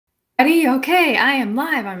Okay, I am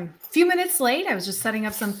live. I'm a few minutes late. I was just setting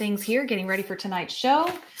up some things here, getting ready for tonight's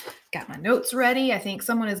show. Got my notes ready. I think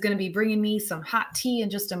someone is going to be bringing me some hot tea in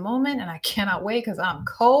just a moment, and I cannot wait because I'm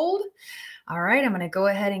cold. All right, I'm going to go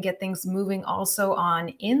ahead and get things moving also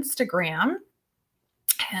on Instagram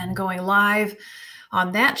and going live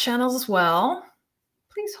on that channel as well.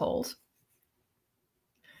 Please hold.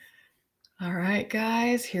 All right,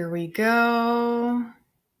 guys, here we go.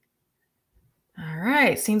 All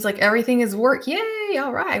right. Seems like everything is work. Yay.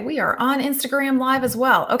 All right. We are on Instagram Live as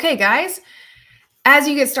well. Okay, guys. As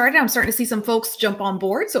you get started, I'm starting to see some folks jump on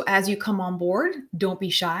board. So as you come on board, don't be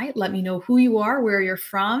shy. Let me know who you are, where you're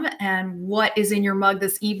from, and what is in your mug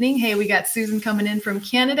this evening. Hey, we got Susan coming in from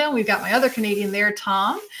Canada. We've got my other Canadian there,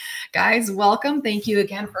 Tom. Guys, welcome. Thank you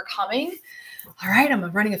again for coming. All right, I'm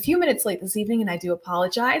running a few minutes late this evening, and I do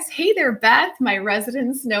apologize. Hey there, Beth, my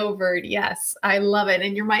resident snowbird. Yes, I love it.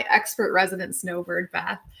 And you're my expert resident snowbird,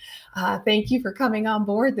 Beth. Thank you for coming on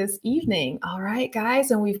board this evening. All right,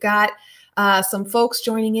 guys, and we've got some folks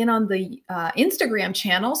joining in on the Instagram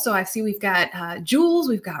channel. So I see we've got Jules,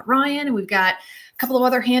 we've got Ryan, and we've got a couple of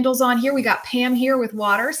other handles on here. We got Pam here with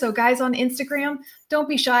water. So guys on Instagram, don't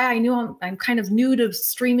be shy. I know I'm kind of new to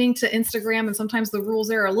streaming to Instagram, and sometimes the rules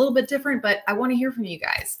there are a little bit different, but I want to hear from you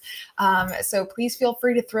guys. So please feel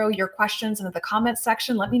free to throw your questions into the comments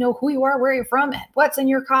section. Let me know who you are, where you're from, and what's in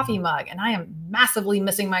your coffee mug. And I am massively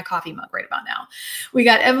missing my coffee mug right about now. We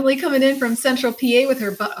got Emily coming in from Central PA with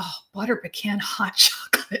her butter pecan hot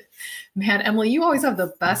chocolate. Man, Emily, you always have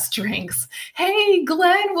the best drinks. Hey,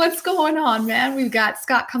 Glenn, what's going on, man? We've got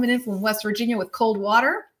Scott coming in from West Virginia with cold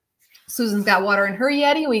water. Susan's got water in her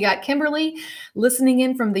Yeti. We got Kimberly listening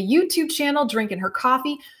in from the YouTube channel, drinking her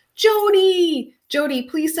coffee. Jody,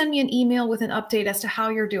 please send me an email with an update as to how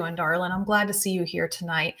you're doing, darling. I'm glad to see you here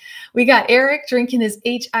tonight. We got Eric drinking his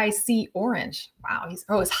HIC orange. Wow,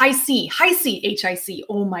 it's high C, HIC.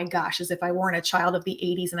 Oh my gosh, as if I weren't a child of the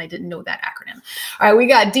 80s and I didn't know that acronym. All right, we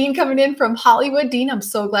got Dean coming in from Hollywood. Dean, I'm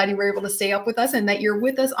so glad you were able to stay up with us and that you're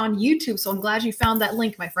with us on YouTube. So I'm glad you found that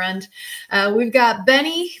link, my friend. We've got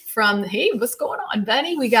Benny from, hey, what's going on,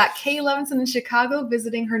 Benny? We got Kay Levinson in Chicago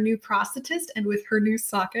visiting her new prosthetist and with her new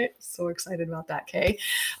socket. So excited about that, Kay.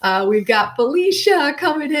 We've got Felicia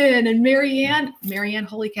coming in and Marianne,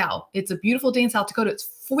 holy cow. It's a beautiful day in South Dakota.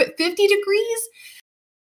 It's 50 degrees.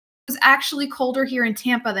 It was actually colder here in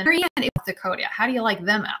Tampa than in South Dakota. How do you like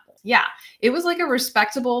them apples? Yeah, it was like a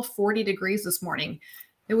respectable 40 degrees this morning.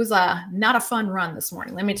 It was not a fun run this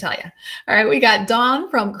morning, let me tell you. All right, we got Don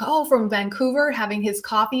from Vancouver having his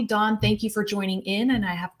coffee. Don, thank you for joining in, and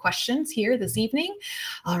I have questions here this evening.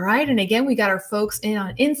 All right, and again, we got our folks in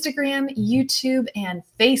on Instagram, YouTube, and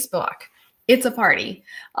Facebook. It's a party.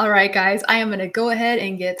 All right, guys, I am going to go ahead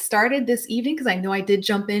and get started this evening because I know I did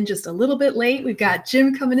jump in just a little bit late. We've got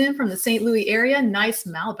Jim coming in from the St. Louis area. Nice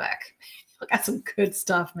Malbec. I got some good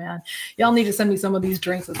stuff, man. Y'all need to send me some of these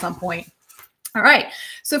drinks at some point. All right.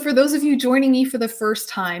 So for those of you joining me for the first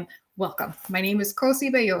time, welcome. My name is Cosi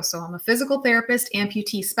Talks. I'm a physical therapist,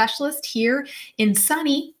 amputee specialist here in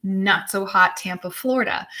sunny, not so hot Tampa,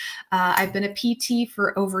 Florida. I've been a PT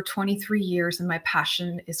for over 23 years, and my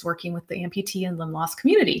passion is working with the amputee and limb loss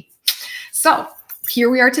community. So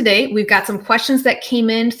here we are today. We've got some questions that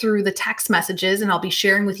came in through the text messages, and I'll be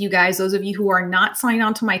sharing with you guys. Those of you who are not signed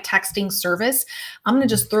on to my texting service, I'm going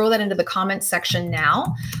to just throw that into the comments section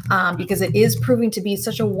now because it is proving to be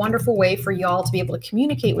such a wonderful way for y'all to be able to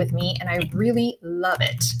communicate with me, and I really love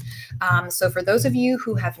it. So for those of you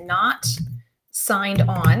who have not signed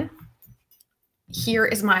on, here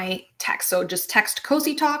is my text. So just text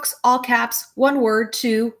Cosi Talks, all caps, one word,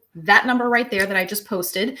 to that number right there that I just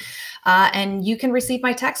posted, and you can receive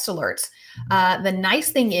my text alerts. The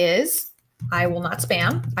nice thing is I will not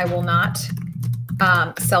spam. I will not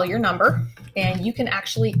sell your number, and you can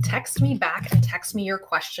actually text me back and text me your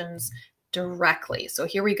questions directly. So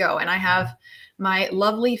here we go. And I have my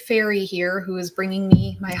lovely fairy here who is bringing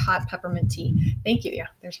me my hot peppermint tea. Thank you. Yeah,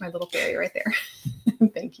 there's my little fairy right there.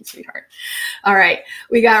 Thank you, sweetheart. All right.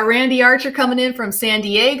 We got Randy Archer coming in from San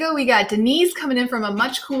Diego. We got Denise coming in from a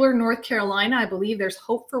much cooler North Carolina. I believe there's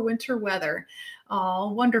hope for winter weather.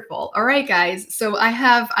 Oh, wonderful. All right, guys. So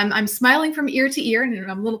I'm smiling from ear to ear, and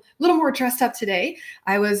I'm a little more dressed up today.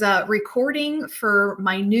 I was recording for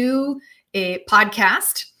my new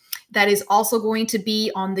podcast that is also going to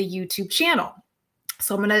be on the YouTube channel.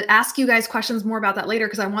 So I'm going to ask you guys questions more about that later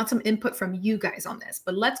because I want some input from you guys on this.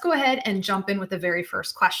 But let's go ahead and jump in with the very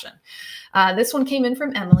first question. This one came in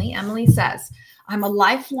from Emily. Emily says, I'm a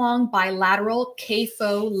lifelong bilateral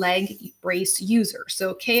KFO leg brace user.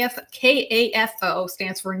 So KAFO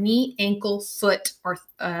stands for knee, ankle, foot, or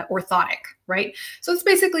orthotic, right? So it's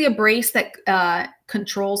basically a brace that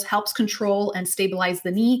helps control and stabilize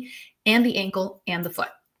the knee and the ankle and the foot.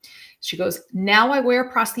 She goes, now I wear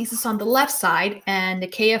a prosthesis on the left side and a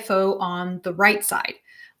KFO on the right side.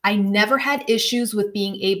 I never had issues with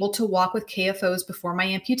being able to walk with KFOs before my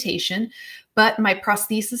amputation, but my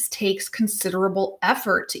prosthesis takes considerable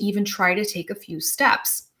effort to even try to take a few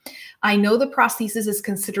steps. I know the prosthesis is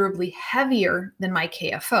considerably heavier than my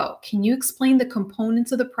KFO. Can you explain the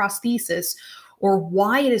components of the prosthesis or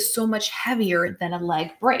why it is so much heavier than a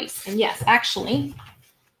leg brace? And yes, actually,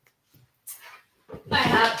 I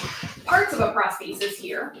have parts of a prosthesis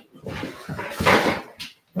here.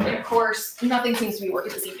 And of course, nothing seems to be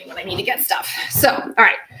working this evening when I need to get stuff. So, all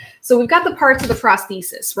right. So we've got the parts of the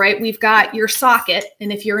prosthesis, right? We've got your socket.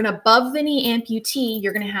 And if you're an above the knee amputee,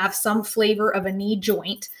 you're going to have some flavor of a knee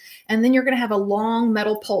joint. And then you're going to have a long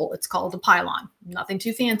metal pole. It's called a pylon. Nothing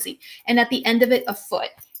too fancy. And at the end of it, a foot.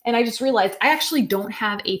 And I just realized I actually don't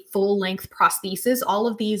have a full length prosthesis. All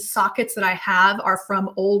of these sockets that I have are from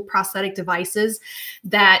old prosthetic devices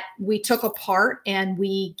that we took apart and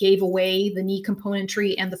we gave away the knee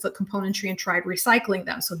componentry and the foot componentry and tried recycling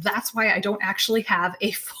them. So that's why I don't actually have a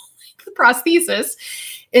full length prosthesis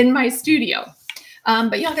in my studio.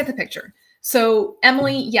 But y'all get the picture. So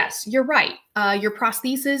Emily, yes, you're right. Your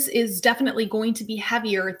prosthesis is definitely going to be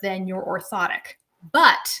heavier than your orthotic,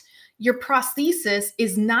 but your prosthesis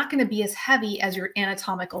is not going to be as heavy as your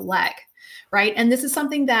anatomical leg, right? And this is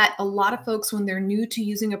something that a lot of folks, when they're new to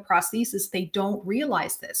using a prosthesis, they don't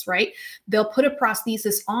realize this, right? They'll put a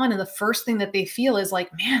prosthesis on and the first thing that they feel is like,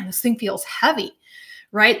 man, this thing feels heavy,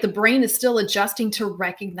 right? The brain is still adjusting to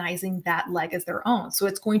recognizing that leg as their own. So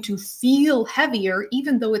it's going to feel heavier,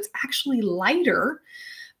 even though it's actually lighter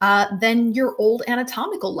than your old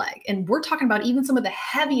anatomical leg. And we're talking about even some of the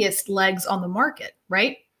heaviest legs on the market,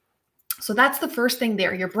 right? So that's the first thing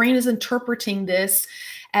there. Your brain is interpreting this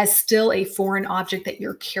as still a foreign object that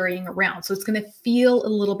you're carrying around. So it's going to feel a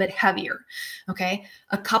little bit heavier. Okay.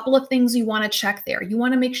 A couple of things you want to check there. You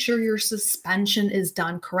want to make sure your suspension is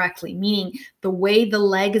done correctly, meaning the way the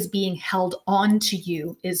leg is being held onto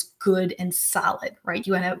you is good and solid, right?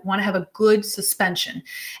 You want to have a good suspension.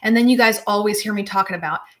 And then you guys always hear me talking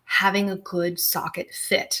about having a good socket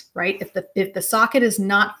fit, right? If the socket is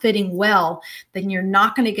not fitting well, then you're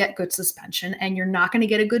not going to get good suspension and you're not going to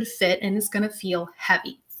get a good fit and it's going to feel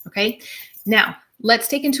heavy. Okay. Now let's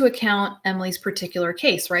take into account Emily's particular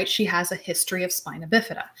case, right? She has a history of spina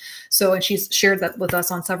bifida. So, and she's shared that with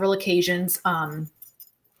us on several occasions, on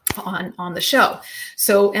the show.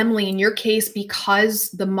 So Emily, in your case,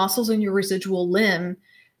 because the muscles in your residual limb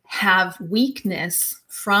have weakness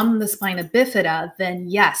from the spina bifida, then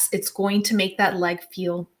yes, it's going to make that leg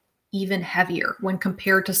feel even heavier when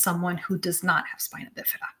compared to someone who does not have spina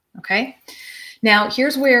bifida. Okay. Now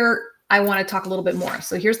here's where I want to talk a little bit more.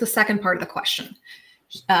 So here's the second part of the question.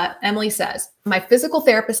 Emily says, my physical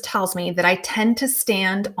therapist tells me that I tend to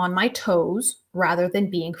stand on my toes rather than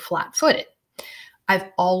being flat-footed.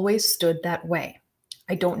 I've always stood that way.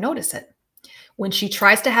 I don't notice it. When she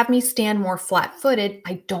tries to have me stand more flat-footed,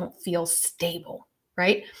 I don't feel stable,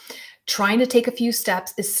 right? Trying to take a few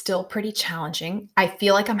steps is still pretty challenging. I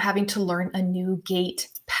feel like I'm having to learn a new gait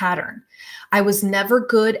pattern. I was never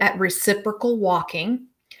good at reciprocal walking.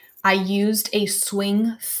 I used a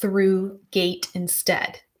swing through gait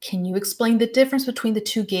instead. Can you explain the difference between the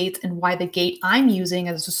two gaits and why the gait I'm using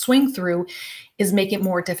as a swing through is making it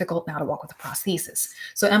more difficult now to walk with a prosthesis?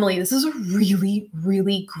 So Emily, this is a really,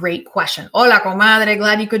 really great question. Hola, comadre.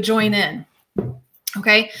 Glad you could join in.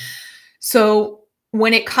 Okay. So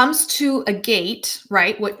when it comes to a gait,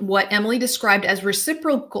 right, what Emily described as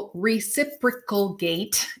reciprocal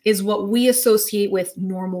gait is what we associate with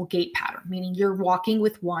normal gait pattern, meaning you're walking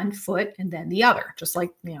with one foot and then the other, just like,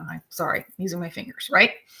 I'm using my fingers,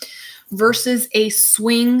 right? Versus a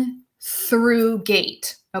swing through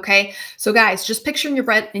gait. Okay. So guys, just picture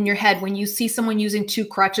in your head when you see someone using two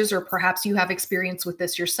crutches, or perhaps you have experience with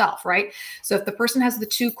this yourself, right? So if the person has the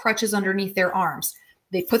two crutches underneath their arms,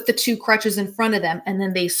 they put the two crutches in front of them and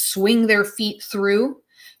then they swing their feet through.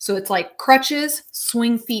 So it's like crutches,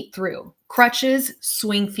 swing feet through, crutches,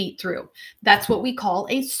 swing feet through. That's what we call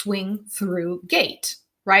a swing through gait,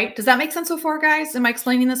 right? Does that make sense so far, guys? Am I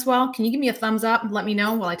explaining this well? Can you give me a thumbs up and let me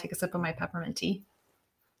know while I take a sip of my peppermint tea?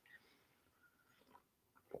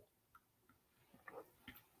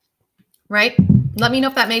 Right? Let me know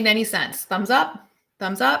if that made any sense. Thumbs up,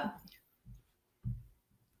 thumbs up.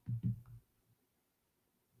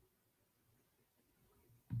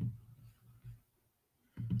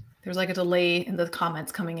 There's like a delay in the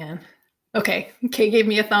comments coming in. Okay, Kay gave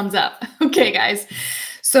me a thumbs up. Okay, guys.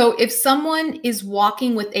 So if someone is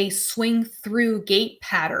walking with a swing through gait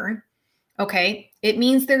pattern, okay, it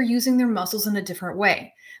means they're using their muscles in a different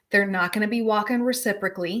way. They're not going to be walking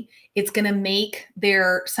reciprocally. It's going to make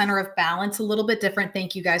their center of balance a little bit different.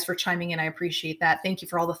 Thank you guys for chiming in. I appreciate that. Thank you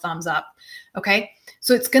for all the thumbs up. Okay.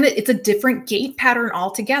 So it's a different gait pattern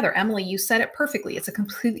altogether. Emily, you said it perfectly. It's a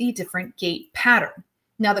completely different gait pattern.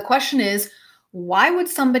 Now, the question is, why would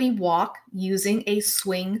somebody walk using a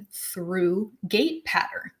swing through gait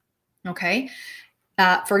pattern? Okay.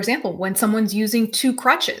 For example, when someone's using two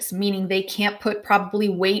crutches, meaning they can't put probably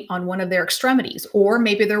weight on one of their extremities, or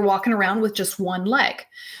maybe they're walking around with just one leg.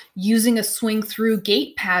 Using a swing through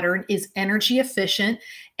gait pattern is energy efficient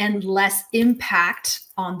and less impact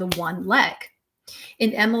on the one leg.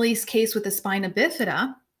 In Emily's case with the spina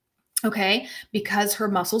bifida, okay, because her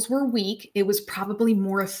muscles were weak, it was probably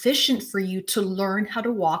more efficient for you to learn how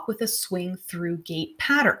to walk with a swing through gait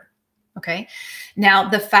pattern. Okay. Now,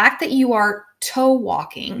 the fact that you are toe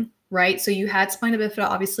walking, right? So you had spina bifida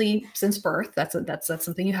obviously since birth. That's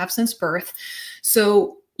something you have since birth.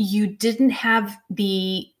 So you didn't have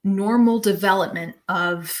the normal development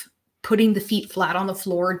of putting the feet flat on the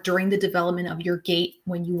floor during the development of your gait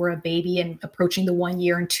when you were a baby and approaching the 1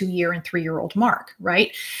 year and 2 year and 3 year old mark,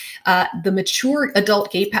 right? The mature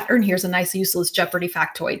adult gait pattern, here's a nice useless Jeopardy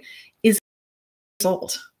factoid, is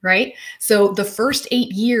old, right? So the first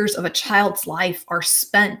 8 years of a child's life are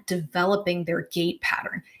spent developing their gait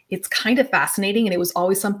pattern. It's kind of fascinating. And it was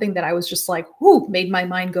always something that I was just like, whoo, made my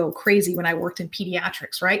mind go crazy when I worked in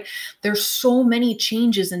pediatrics, right? There's so many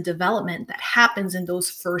changes in development that happens in those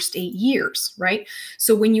first 8 years, right?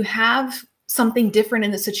 So when you have something different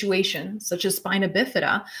in the situation, such as spina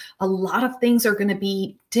bifida, a lot of things are going to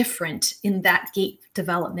be different in that gait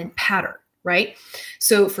development pattern. Right?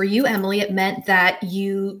 So for you, Emily, it meant that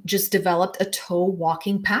you just developed a toe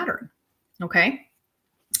walking pattern. Okay.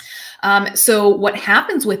 So what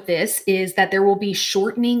happens with this is that there will be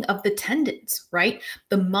shortening of the tendons, right?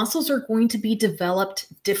 The muscles are going to be developed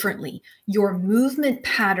differently. Your movement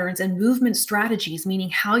patterns and movement strategies, meaning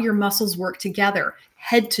how your muscles work together,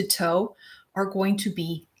 head to toe, are going to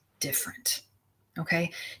be different.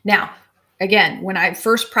 Okay. Now, again, when I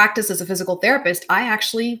first practiced as a physical therapist, I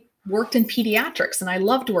actually worked in pediatrics and I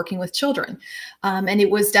loved working with children. And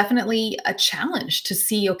it was definitely a challenge to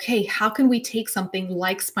see, okay, how can we take something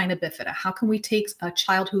like spina bifida? How can we take a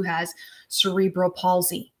child who has cerebral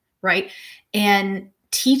palsy, right? And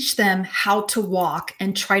teach them how to walk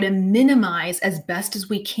and try to minimize as best as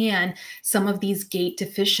we can some of these gait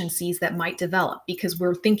deficiencies that might develop, because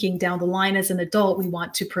we're thinking down the line as an adult, we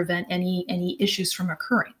want to prevent any issues from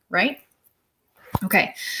occurring, right?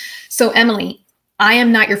 Okay. So Emily, I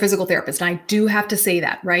am not your physical therapist. And I do have to say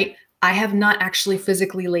that, right? I have not actually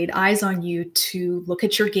physically laid eyes on you to look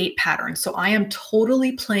at your gait pattern. So I am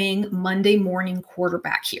totally playing Monday morning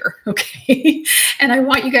quarterback here. Okay. And I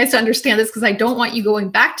want you guys to understand this because I don't want you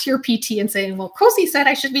going back to your PT and saying, well, Cosi said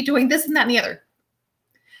I should be doing this and that and the other.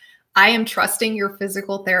 I am trusting your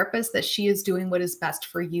physical therapist that she is doing what is best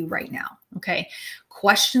for you right now. Okay.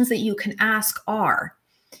 Questions that you can ask are,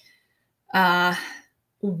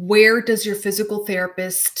 where does your physical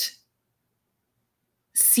therapist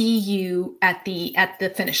see you at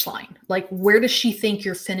the finish line? Like, where does she think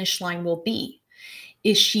your finish line will be?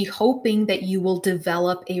 Is she hoping that you will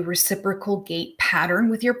develop a reciprocal gait pattern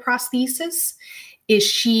with your prosthesis? Is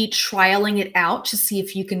she trialing it out to see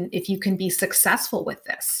if you can be successful with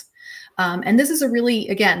this? And this is a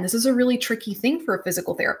really tricky thing for a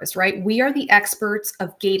physical therapist, right? We are the experts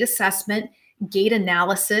of gait assessment, gait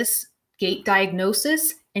analysis, gait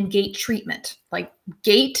diagnosis, and gait treatment. Like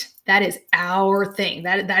gait, that is our thing.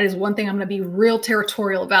 That is one thing I'm going to be real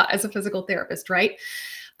territorial about as a physical therapist, right?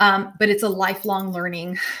 But it's a lifelong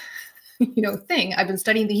learning, thing. I've been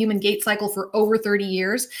studying the human gait cycle for over 30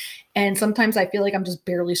 years, and sometimes I feel like I'm just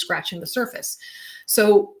barely scratching the surface.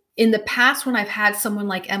 So in the past, when I've had someone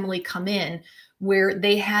like Emily come in where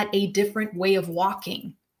they had a different way of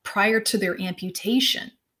walking prior to their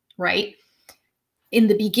amputation, right? In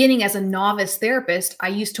the beginning, as a novice therapist, I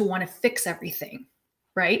used to want to fix everything,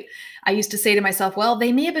 right? I used to say to myself, well,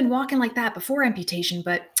 they may have been walking like that before amputation,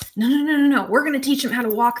 but no. We're going to teach them how to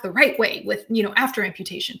walk the right way with, after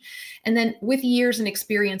amputation. And then with years and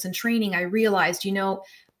experience and training, I realized,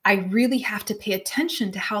 I really have to pay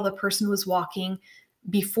attention to how the person was walking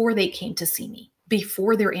before they came to see me,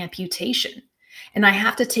 before their amputation. And I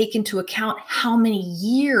have to take into account how many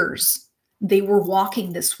years they were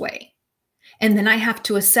walking this way. And then I have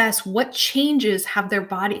to assess what changes has their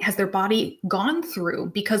body gone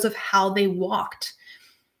through because of how they walked.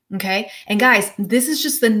 Okay. And guys, this is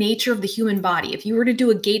just the nature of the human body. If you were to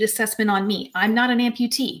do a gait assessment on me, I'm not an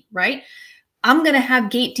amputee, right? I'm going to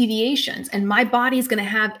have gait deviations, and my body is going to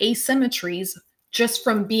have asymmetries just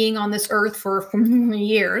from being on this earth for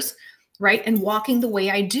years, right? And walking the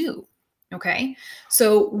way I do. Okay.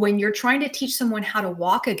 So when you're trying to teach someone how to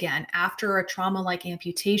walk again after a trauma like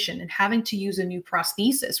amputation and having to use a new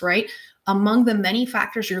prosthesis, right? Among the many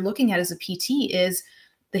factors you're looking at as a PT is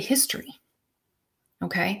the history.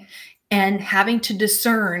 Okay. And having to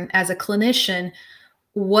discern as a clinician,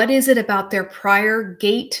 what is it about their prior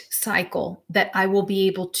gait cycle that I will be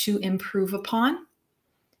able to improve upon?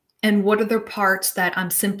 And what are the parts that I'm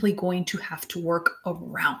simply going to have to work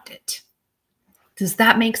around it? Does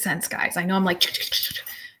that make sense, guys? I know I'm like,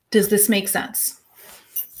 does this make sense?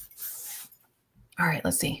 All right,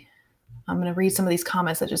 let's see. I'm going to read some of these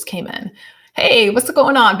comments that just came in. Hey, what's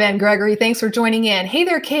going on, Ben Gregory? Thanks for joining in. Hey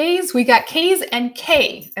there, K's. We got K's and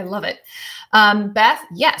K. I love it. Beth,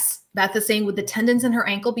 yes. Beth is saying, would the tendons in her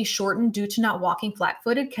ankle be shortened due to not walking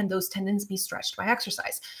flat-footed? Can those tendons be stretched by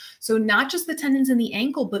exercise? So not just the tendons in the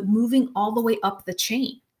ankle, but moving all the way up the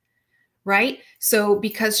chain, right? So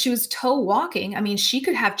because she was toe walking, I mean, she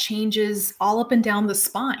could have changes all up and down the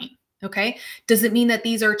spine. Okay. Does it mean that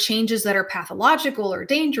these are changes that are pathological or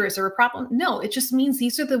dangerous or a problem? No, it just means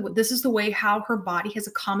this is the way how her body has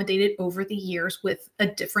accommodated over the years with a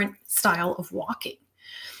different style of walking.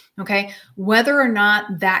 Okay. Whether or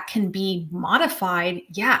not that can be modified,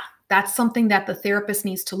 yeah, that's something that the therapist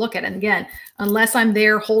needs to look at. And again, unless I'm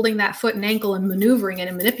there holding that foot and ankle and maneuvering it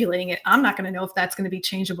and manipulating it, I'm not going to know if that's going to be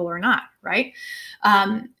changeable or not. Right.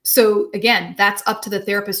 So again, that's up to the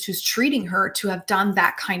therapist who's treating her to have done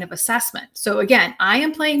that kind of assessment. So again, I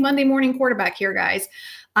am playing Monday morning quarterback here, guys.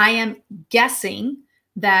 I am guessing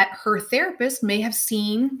that her therapist may have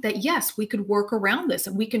seen that, yes, we could work around this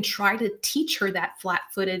and we can try to teach her that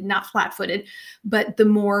flat-footed, not flat-footed, but the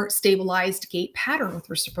more stabilized gait pattern with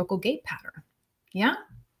reciprocal gait pattern. Yeah.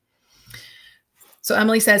 So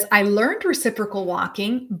Emily says, I learned reciprocal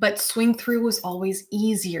walking, but swing through was always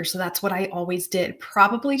easier. So that's what I always did.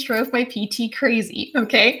 Probably drove my PT crazy.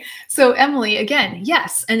 Okay. So Emily, again,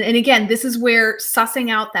 yes. And again, this is where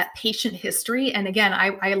sussing out that patient history. And again,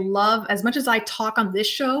 I love, as much as I talk on this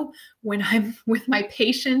show, when I'm with my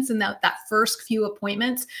patients and that first few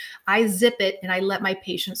appointments, I zip it and I let my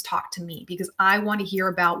patients talk to me because I want to hear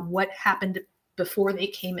about what happened before they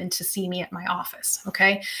came in to see me at my office.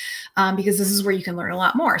 Okay. Because this is where you can learn a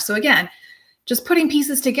lot more. So again, just putting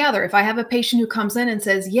pieces together. If I have a patient who comes in and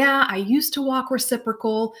says, yeah, I used to walk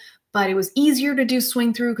reciprocal, but it was easier to do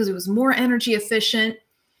swing through because it was more energy efficient,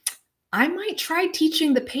 I might try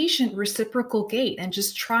teaching the patient reciprocal gait and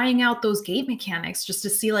just trying out those gait mechanics just to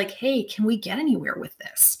see like, hey, can we get anywhere with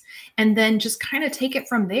this? And then just kind of take it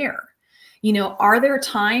from there. You know, are there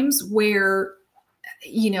times where,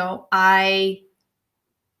 you know, I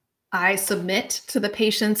submit to the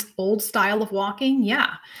patient's old style of walking?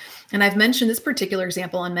 Yeah. And I've mentioned this particular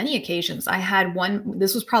example on many occasions. I had one,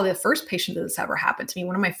 this was probably the first patient that this ever happened to me.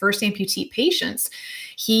 One of my first amputee patients,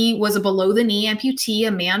 he was a below the knee amputee,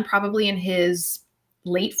 a man probably in his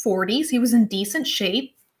late 40s. He was in decent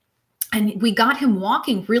shape and we got him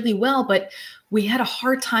walking really well, but we had a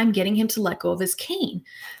hard time getting him to let go of his cane.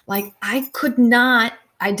 Like I could not.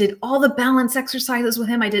 I did all the balance exercises with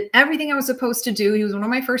him. I did everything I was supposed to do. He was one of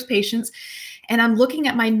my first patients. And I'm looking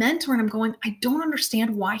at my mentor and I'm going, I don't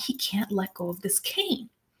understand why he can't let go of this cane.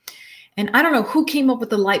 And I don't know who came up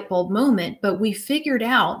with the light bulb moment, but we figured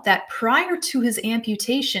out that prior to his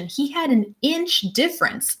amputation, he had an inch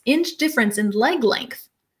difference in leg length.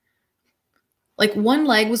 Like one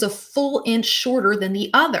leg was a full inch shorter than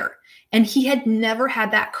the other. And he had never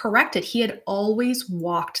had that corrected. He had always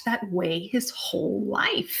walked that way his whole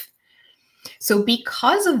life. So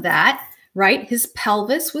because of that, right, his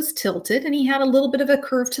pelvis was tilted and he had a little bit of a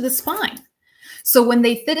curve to the spine. So when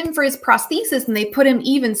they fit him for his prosthesis and they put him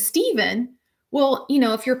even Steven, well, you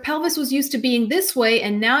know, if your pelvis was used to being this way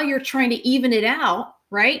and now you're trying to even it out,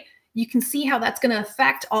 right, you can see how that's going to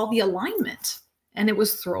affect all the alignment. And it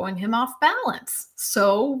was throwing him off balance.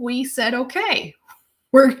 So we said, okay,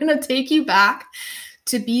 we're going to take you back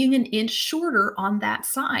to being an inch shorter on that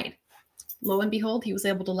side. Lo and behold, he was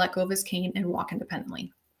able to let go of his cane and walk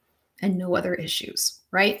independently and no other issues,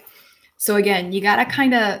 right? So again, you got to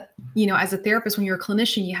kind of, you know, as a therapist, when you're a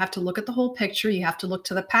clinician, you have to look at the whole picture. You have to look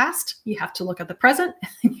to the past. You have to look at the present.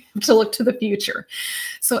 And you have to look to the future.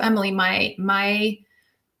 So Emily,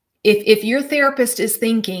 if your therapist is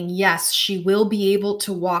thinking, yes, she will be able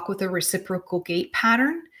to walk with a reciprocal gait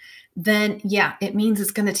pattern, then yeah, it means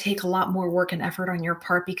it's going to take a lot more work and effort on your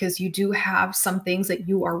part, because you do have some things that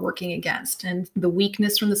you are working against. And the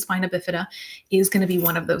weakness from the spina bifida is going to be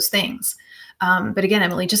one of those things. But again,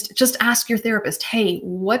 Emily, just ask your therapist, hey,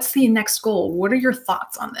 what's the next goal? What are your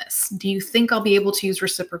thoughts on this? Do you think I'll be able to use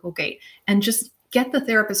reciprocal gait? And just get the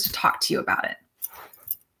therapist to talk to you about it.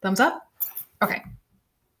 Thumbs up? Okay.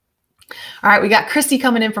 All right, we got Christy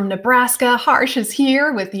coming in from Nebraska. Harsh is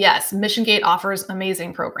here with, yes, Mission Gate offers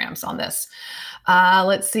amazing programs on this.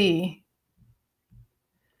 Let's see.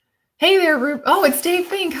 Hey there, Rube. Oh, it's Dave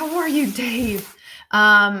Fink. How are you, Dave?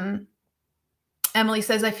 Emily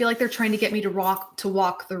says, I feel like they're trying to get me to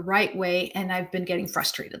walk the right way, and I've been getting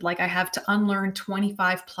frustrated. Like I have to unlearn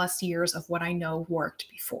 25 plus years of what I know worked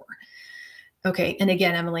before. Okay. And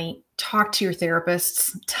again, Emily, talk to your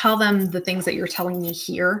therapists, tell them the things that you're telling me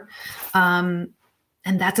here. And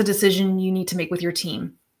that's a decision you need to make with your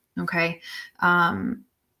team. Okay.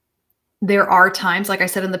 There are times, like I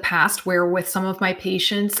said in the past, where with some of my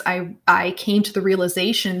patients, I came to the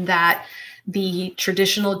realization that the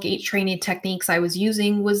traditional gait training techniques I was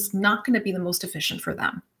using was not going to be the most efficient for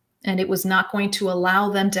them. And it was not going to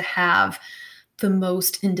allow them to have the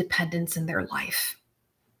most independence in their life.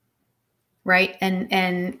 Right.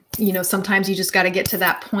 And, you know, sometimes you just got to get to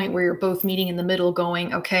that point where you're both meeting in the middle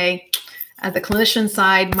going, okay, at the clinician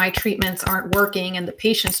side, my treatments aren't working and the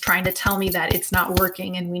patient's trying to tell me that it's not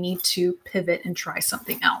working and we need to pivot and try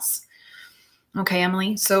something else. Okay,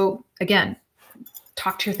 Emily. So again,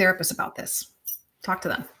 talk to your therapist about this. Talk to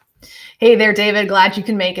them. Hey there, David. Glad you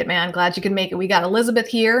can make it, man. Glad you can make it. We got Elizabeth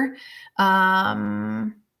here.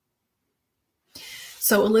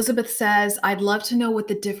 So Elizabeth says, I'd love to know what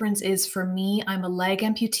the difference is for me. I'm a leg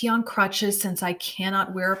amputee on crutches since I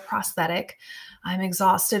cannot wear a prosthetic. I'm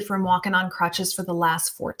exhausted from walking on crutches for the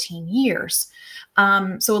last 14 years.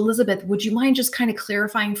 So Elizabeth, would you mind just kind of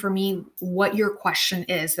clarifying for me what your question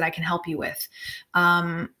is that I can help you with?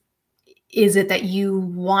 Is it that you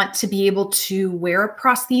want to be able to wear a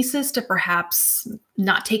prosthesis to perhaps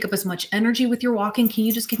not take up as much energy with your walking? Can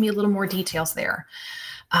you just give me a little more details there?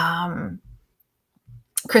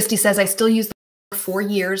 Christy says, I still use them for 4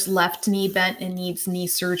 years, left knee bent and needs knee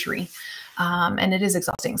surgery. And it is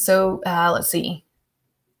exhausting. So let's see.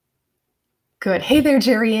 Good. Hey there,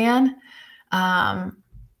 Jerry Ann.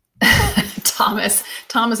 Thomas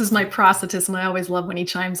is my prosthetist, and I always love when he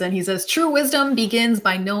chimes in. He says, true wisdom begins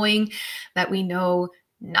by knowing that we know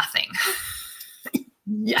nothing.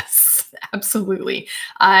 Yes, absolutely.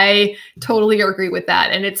 I totally agree with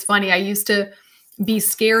that. And it's funny. I used to be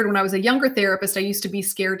scared when I was a younger therapist. I used to be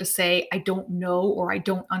scared to say, I don't know, or I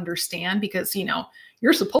don't understand, because, you know,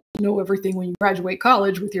 you're supposed to know everything when you graduate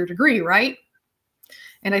college with your degree, right?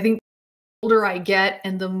 And I think the older I get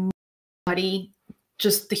and the more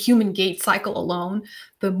just the human gait cycle alone,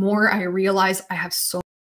 the more I realize I have so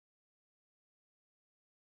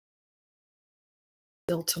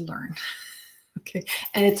still to learn. Okay.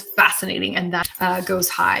 And it's fascinating. And that goes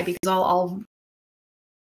high, because I'll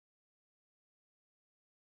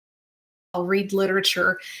read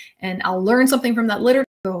literature and I'll learn something from that literature.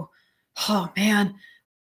 Go, oh man, I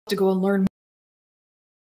have to go and learn. I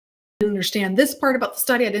didn't understand this part about the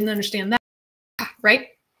study. I didn't understand that. Right?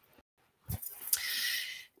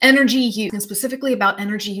 Energy use, and specifically about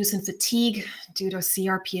energy use and fatigue due to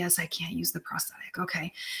CRPS. I can't use the prosthetic.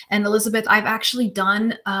 Okay. And Elizabeth, I've actually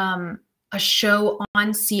done a show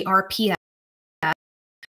on CRPS,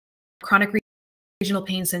 chronic regional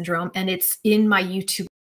pain syndrome, and it's in my YouTube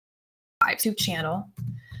channel.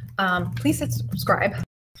 Please hit subscribe.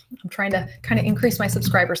 I'm trying to kind of increase my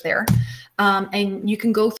subscribers there. And you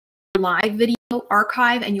can go through the live video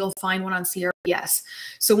archive and you'll find one on CRPS.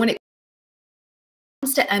 So when it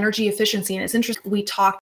comes to energy efficiency, and it's interesting, we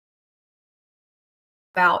talked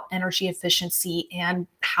about energy efficiency and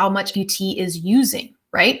how much PT is using,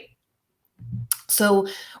 right? So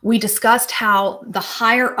we discussed how the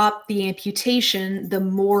higher up the amputation, the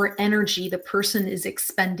more energy the person is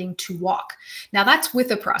expending to walk. Now that's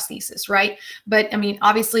with a prosthesis, right? But I mean,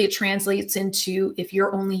 obviously it translates into if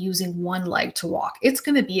you're only using one leg to walk, it's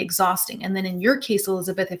going to be exhausting. And then in your case,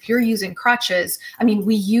 Elizabeth, if you're using crutches, I mean,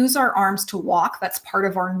 we use our arms to walk. That's part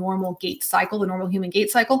of our normal gait cycle, the normal human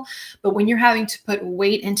gait cycle. But when you're having to put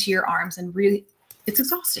weight into your arms and really, it's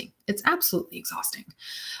exhausting. It's absolutely exhausting.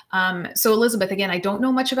 So Elizabeth, again, I don't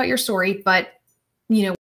know much about your story, but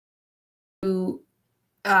you know,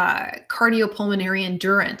 cardiopulmonary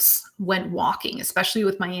endurance when walking, especially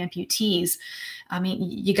with my amputees. I mean,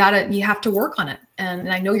 you have to work on it.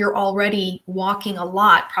 And I know you're already walking a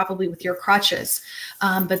lot, probably with your crutches.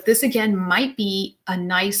 But this again might be a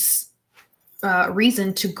nice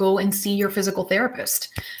reason to go and see your physical therapist.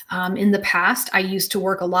 In the past, I used to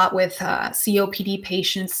work a lot with COPD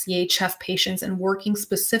patients, CHF patients, and working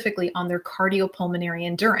specifically on their cardiopulmonary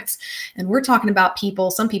endurance. And we're talking about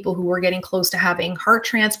some people who were getting close to having heart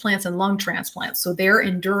transplants and lung transplants. So their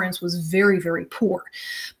endurance was very, very poor,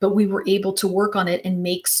 but we were able to work on it and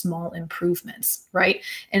make small improvements, right?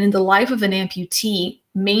 And in the life of an amputee,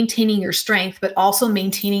 maintaining your strength, but also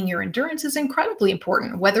maintaining your endurance is incredibly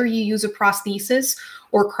important. Whether you use a prosthesis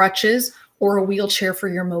or crutches or a wheelchair for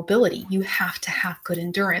your mobility, you have to have good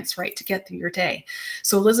endurance, right, to get through your day.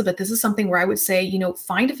 So Elizabeth, this is something where I would say,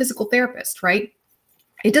 find a physical therapist, right?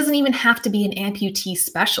 It doesn't even have to be an amputee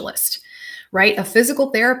specialist, right? A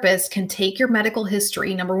physical therapist can take your medical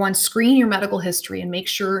history, number one, screen your medical history and make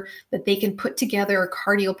sure that they can put together a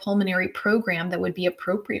cardiopulmonary program that would be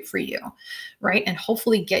appropriate for you, right? And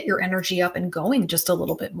hopefully get your energy up and going just a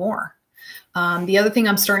little bit more. The other thing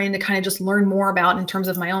I'm starting to kind of just learn more about in terms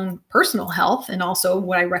of my own personal health and also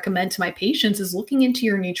what I recommend to my patients is looking into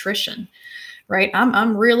your nutrition. Right.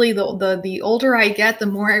 I'm really the older I get, the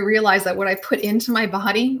more I realize that what I put into my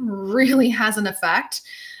body really has an effect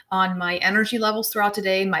on my energy levels throughout the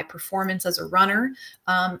day, my performance as a runner,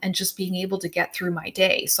 and just being able to get through my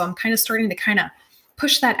day. So I'm kind of starting to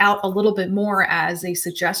push that out a little bit more as a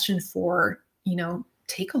suggestion for,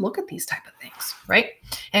 take a look at these type of things, right?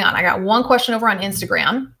 Hang on. I got one question over on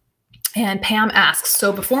Instagram. And Pam asks,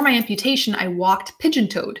 so before my amputation, I walked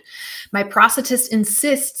pigeon-toed. My prosthetist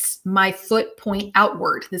insists my foot point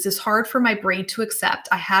outward. This is hard for my brain to accept.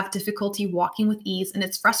 I have difficulty walking with ease and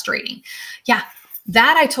it's frustrating. Yeah,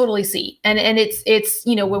 that I totally see. And it's,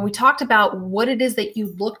 when we talked about what it is that you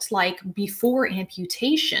looked like before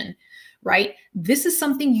amputation, right? This is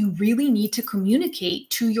something you really need to communicate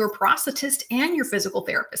to your prosthetist and your physical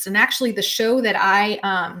therapist. And actually the show that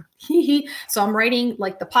so I'm writing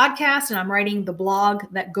like the podcast and I'm writing the blog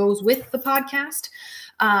that goes with the podcast.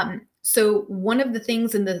 So one of the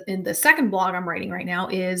things in the second blog I'm writing right now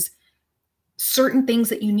is certain things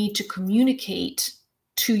that you need to communicate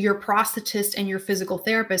to your prosthetist and your physical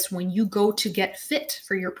therapist when you go to get fit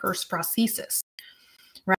for your prosthesis,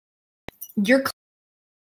 right? You're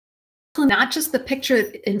not just the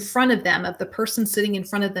picture in front of them of the person sitting in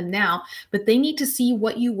front of them now, but they need to see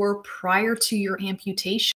what you were prior to your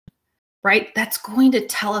amputation, right? That's going to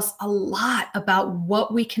tell us a lot about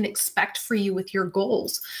what we can expect for you with your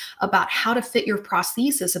goals, about how to fit your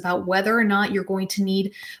prosthesis, about whether or not you're going to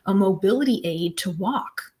need a mobility aid to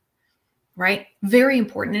walk, right? Very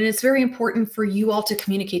important. And it's very important for you all to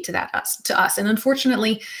communicate to us. And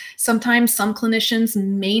unfortunately, sometimes some clinicians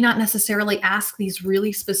may not necessarily ask these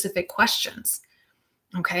really specific questions.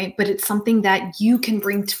 Okay. But it's something that you can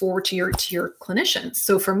bring forward to your clinicians.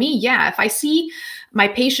 So for me, yeah, if I see my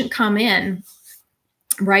patient come in,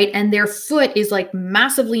 right, and their foot is like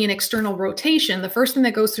massively in external rotation, the first thing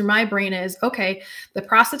that goes through my brain is, okay, the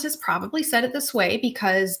prosthetist probably set it this way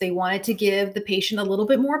because they wanted to give the patient a little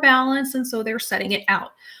bit more balance. And so they're setting it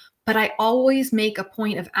out. But I always make a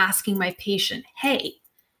point of asking my patient, hey,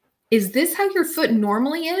 is this how your foot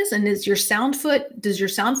normally is? And does your sound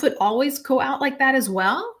foot always go out like that as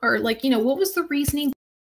well? Or like, what was the reasoning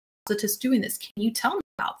for the prosthetist doing this? Can you tell me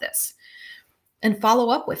about this? And follow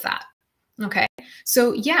up with that. Okay.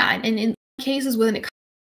 So yeah, and in cases when it comes,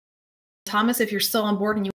 Thomas, if you're still on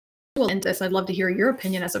board and you will end this, I'd love to hear your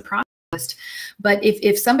opinion as a prosthetist. But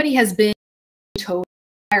if somebody has been toed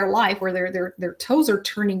their entire life where their toes are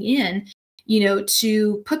turning in,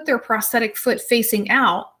 to put their prosthetic foot facing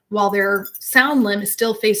out while their sound limb is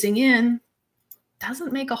still facing in,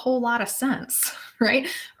 doesn't make a whole lot of sense, right?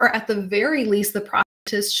 Or at the very least, the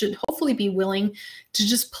prosthetist should hopefully be willing to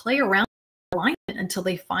just play around alignment until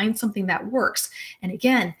they find something that works. And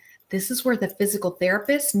again, this is where the physical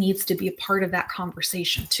therapist needs to be a part of that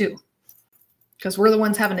conversation too, because we're the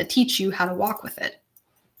ones having to teach you how to walk with it.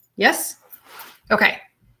 Yes? Okay.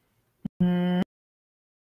 We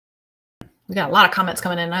got a lot of comments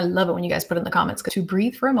coming in. I love it when you guys put in the comments to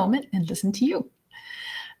breathe for a moment and listen to you.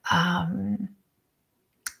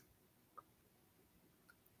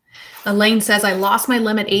 Elaine says, I lost my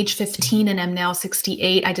limb at age 15 and am now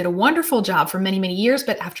 68. I did a wonderful job for many, many years,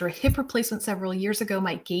 but after a hip replacement several years ago,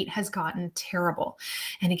 my gait has gotten terrible.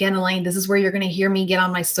 And again, Elaine, this is where you're going to hear me get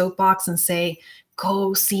on my soapbox and say,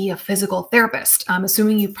 go see a physical therapist. I'm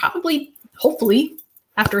assuming you probably, hopefully,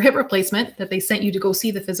 after a hip replacement, that they sent you to go see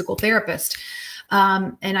the physical therapist.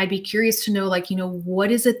 And I'd be curious to know, what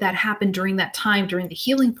is it that happened during that time, during the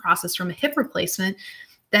healing process from a hip replacement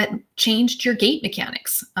that changed your gait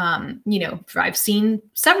mechanics? I've seen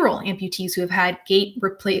several amputees who have had hip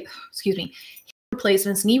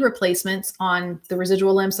replacements, knee replacements on the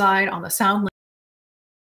residual limb side, on the sound limb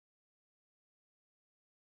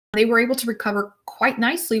they were able to recover quite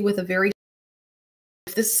nicely with a very,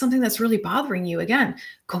 if this is something that's really bothering you, again,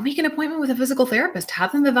 go make an appointment with a physical therapist.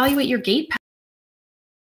 Have them evaluate your gait,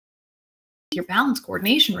 your balance,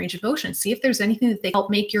 coordination, range of motion. See if there's anything that they help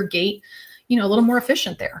make your gait, a little more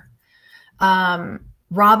efficient there.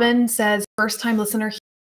 Robin says, first time listener.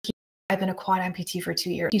 I've been a quad amputee for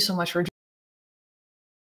 2 years. Thank you so much for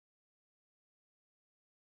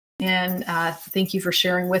and thank you for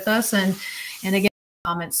sharing with us. And again,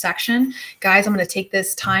 comment section, guys, I'm going to take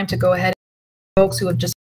this time to go ahead, folks who have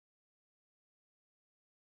just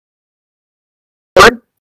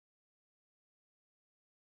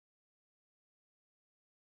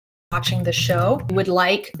watching the show would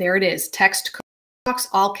like, there it is, text box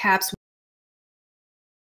all caps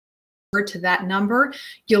to that number.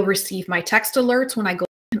 You'll receive my text alerts when I go,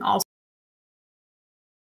 and also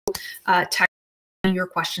text your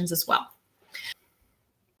questions as well.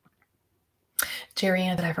 Jerry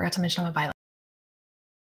Ann, that I forgot to mention, I'm a bilateral.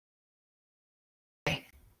 Okay.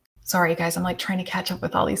 Sorry guys, I'm like trying to catch up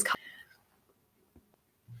with all these.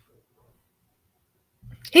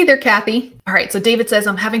 Hey there, Kathy. All right, so David says,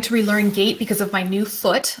 I'm having to relearn gait because of my new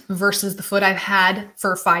foot versus the foot I've had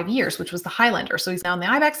for 5 years, which was the Highlander. So he's now in the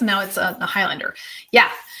Ibex and now it's a Highlander. Yeah.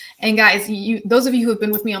 And guys, those of you who have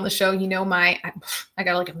been with me on the show, I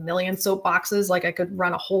got like a million soapboxes. Like I could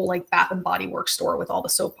run a whole like Bath and Body Works store with all the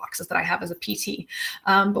soapboxes that I have as a PT.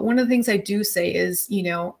 But one of the things I do say is,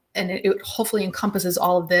 and it hopefully encompasses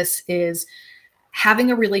all of this, is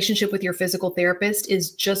having a relationship with your physical therapist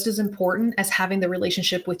is just as important as having the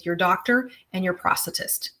relationship with your doctor and your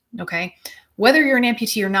prosthetist, okay? Whether you're an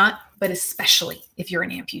amputee or not, but especially if you're an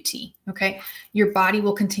amputee, okay? Your body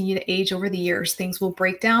will continue to age over the years. Things will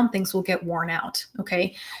break down, things will get worn out,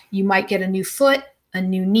 okay? You might get a new foot, a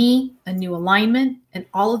new knee, a new alignment, and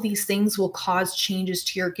all of these things will cause changes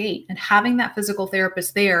to your gait. And having that physical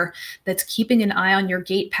therapist there that's keeping an eye on your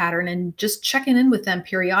gait pattern and just checking in with them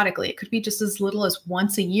periodically. It could be just as little as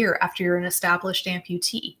once a year after you're an established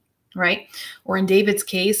amputee, right? Or in David's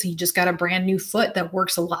case, he just got a brand new foot that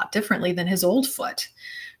works a lot differently than his old foot,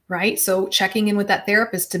 right? So checking in with that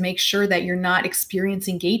therapist to make sure that you're not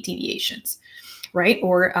experiencing gait deviations, right?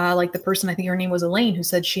 Or like the person, I think her name was Elaine, who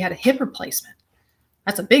said she had a hip replacement.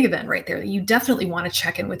 That's a big event right there. You definitely want to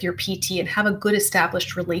check in with your PT and have a good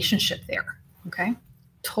established relationship there. Okay.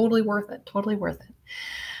 Totally worth it. Totally worth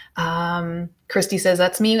it. Christy says,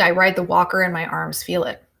 that's me. I ride the walker and my arms feel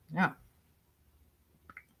it. Yeah.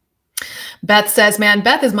 Beth says, man,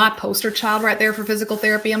 Beth is my poster child right there for physical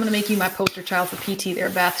therapy. I'm going to make you my poster child for PT there,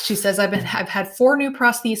 Beth. She says, I've had 4 new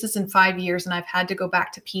prostheses in 5 years and I've had to go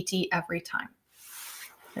back to PT every time.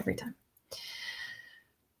 Every time.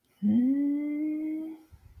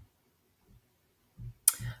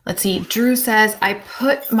 Let's see. Drew says, I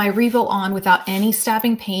put my Revo on without any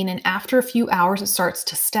stabbing pain, and after a few hours, it starts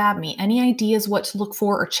to stab me. Any ideas what to look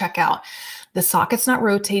for or check out? The socket's not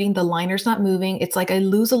rotating. The liner's not moving. It's like I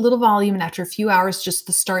lose a little volume, and after a few hours, just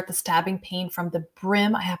to start the stabbing pain from the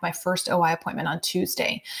brim. I have my first OI appointment on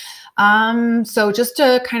Tuesday. So just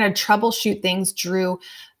to kind of troubleshoot things, Drew,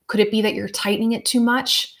 could it be that you're tightening it too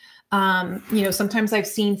much? Sometimes I've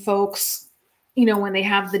seen folks, when they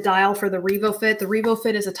have the dial for the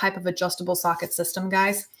RevoFit is a type of adjustable socket system,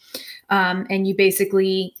 guys. And you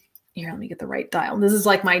basically, here, let me get the right dial. This is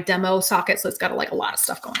like my demo socket. So it's got a lot of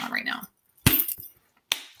stuff going on right now.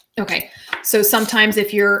 Okay. So sometimes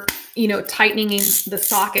if you're, tightening the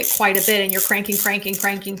socket quite a bit and you're cranking,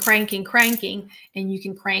 and you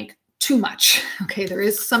can crank too much. Okay. There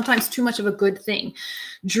is sometimes too much of a good thing.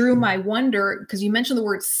 Drew, my wonder, because you mentioned the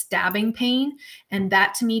word stabbing pain, and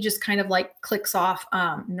that to me just kind of like clicks off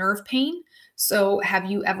nerve pain. So have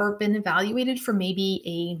you ever been evaluated for maybe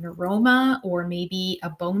a neuroma or maybe a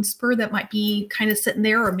bone spur that might be kind of sitting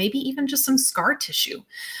there, or maybe even just some scar tissue,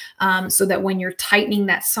 so that when you're tightening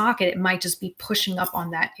that socket, it might just be pushing up on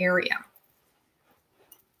that area,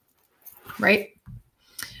 right?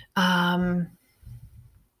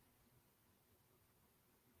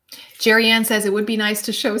 Jerry Ann says it would be nice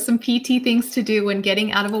to show some PT things to do when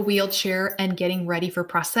getting out of a wheelchair and getting ready for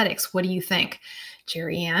prosthetics. What do you think?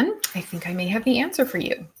 Jerry Ann, I think I may have the answer for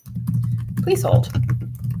you. Please hold.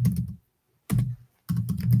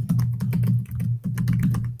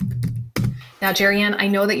 Now, Jerry Ann, I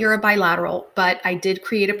know that you're a bilateral, but I did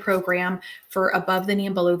create a program for above the knee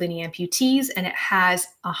and below the knee amputees, and it has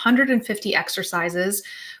 150 exercises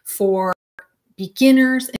for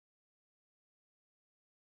beginners,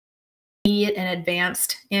 intermediate, and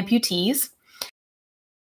advanced amputees.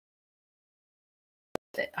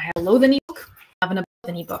 I have a below the knee book, I have an above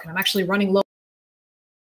the knee book, and I'm actually running low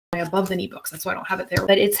on my above the knee books. That's why I don't have it there.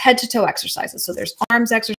 But it's head to toe exercises. So there's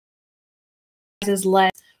arms exercises,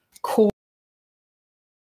 less core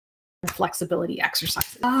flexibility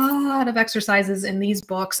exercises. A lot of exercises in these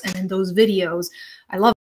books and in those videos. I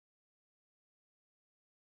love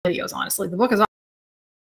videos, honestly. The book is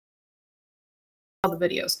all the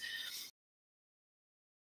videos.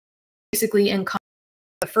 Basically, in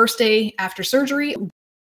the first day after surgery,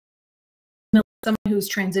 someone who's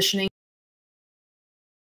transitioning,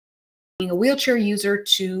 being a wheelchair user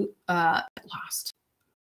to lost.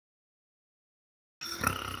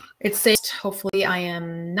 It's safe. Hopefully I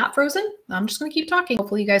am not frozen. I'm just going to keep talking.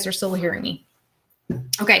 Hopefully you guys are still hearing me.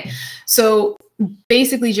 Okay, so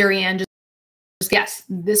basically, Jerry Ann, yes,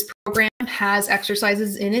 this program has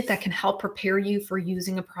exercises in it that can help prepare you for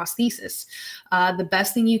using a prosthesis. The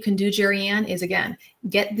best thing you can do, Jerry Ann, is, again,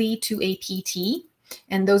 get thee to a PT.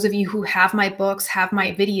 And those of you who have my books, have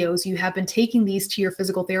my videos, you have been taking these to your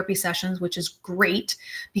physical therapy sessions, which is great,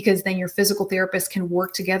 because then your physical therapist can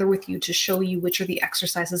work together with you to show you which are the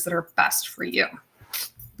exercises that are best for you.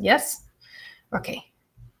 Yes? Okay.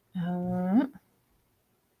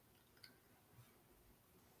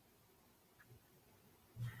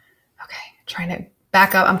 Okay, trying to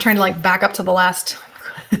back up. I'm trying to back up to the last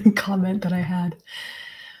comment that I had.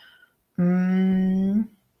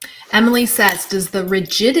 Emily says, does the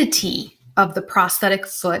rigidity of the prosthetic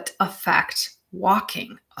foot affect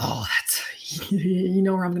walking? Oh, you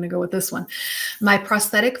know where I'm going to go with this one. My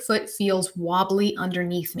prosthetic foot feels wobbly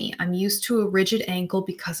underneath me. I'm used to a rigid ankle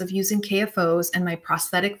because of using KFOs, and my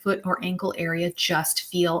prosthetic foot or ankle area just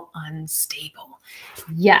feel unstable.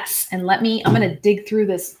 Yes. And I'm going to dig through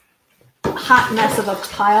this hot mess of a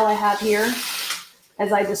pile I have here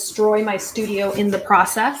as I destroy my studio in the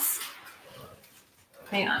process.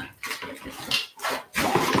 Hang on.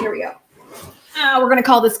 Here we go. We're going to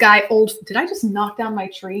call this guy old. Did I just knock down my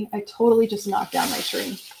tree? I totally just knocked down my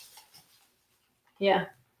tree. Yeah.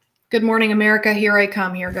 Good morning, America. Here I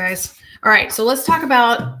come here, guys. All right. So let's talk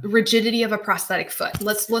about rigidity of a prosthetic foot.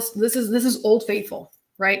 This is Old Faithful,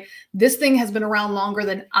 right? This thing has been around longer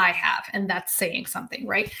than I have, and that's saying something,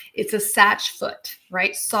 right? It's a satch foot,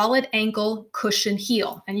 right? Solid ankle, cushion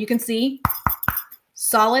heel. And you can see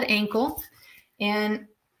solid ankle. And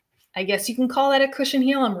I guess you can call that a cushion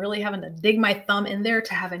heel. I'm really having to dig my thumb in there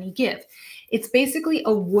to have any give. It's basically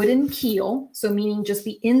a wooden keel. So meaning just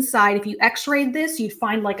the inside, if you x-rayed this, you'd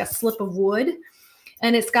find like a slip of wood.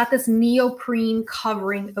 And it's got this neoprene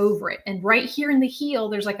covering over it. And right here in the heel,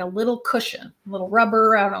 there's like a little cushion, a little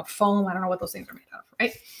rubber, I don't know, foam. I don't know what those things are made of,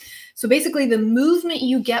 right? So basically the movement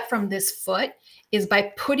you get from this foot is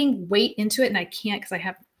by putting weight into it. And I can't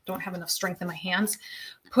because don't have enough strength in my hands.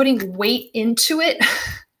 Putting weight into it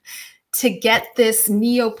to get this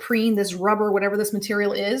neoprene, this rubber, whatever this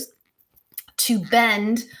material is, to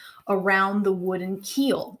bend around the wooden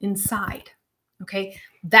keel inside. Okay,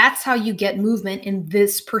 that's how you get movement in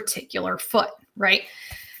this particular foot, right?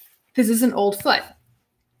 This is an old foot.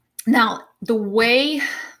 Now, the way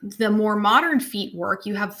the more modern feet work,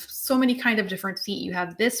 you have so many kind of different feet. You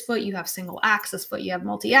have this foot, you have single axis foot, you have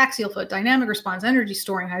multi-axial foot, dynamic response, energy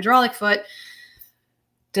storing, hydraulic foot.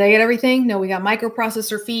 Did I get everything? No, we got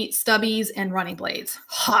microprocessor feet, stubbies, and running blades.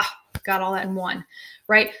 Ha, got all that in one,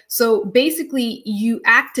 right? So basically you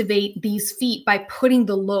activate these feet by putting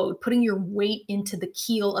the load, putting your weight into the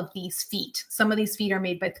keel of these feet. Some of these feet are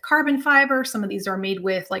made with carbon fiber. Some of these are made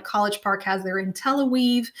with, like College Park has their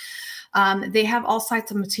IntelliWeave. They have all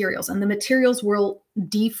sorts of materials, and the materials will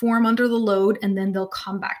deform under the load and then they'll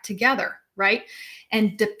come back together, right?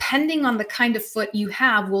 And depending on the kind of foot you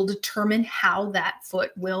have will determine how that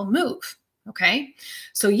foot will move. Okay.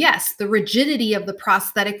 So yes, the rigidity of the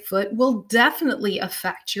prosthetic foot will definitely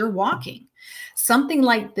affect your walking. Something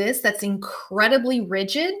like this that's incredibly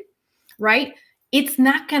rigid, right? It's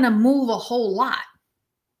not going to move a whole lot.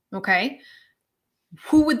 Okay.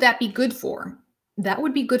 Who would that be good for? That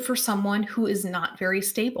would be good for someone who is not very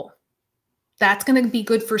stable. That's going to be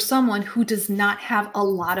good for someone who does not have a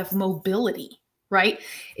lot of mobility. Right?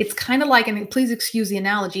 It's kind of like, and please excuse the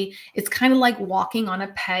analogy, it's kind of like walking on a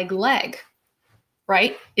peg leg,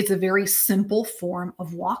 right? It's a very simple form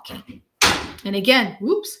of walking. And again,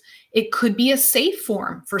 whoops, it could be a safe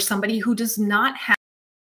form for somebody who does not have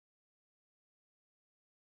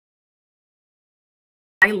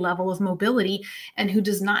a high level of mobility and who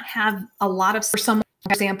does not have a lot of, for someone,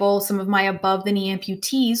 for example, some of my above the knee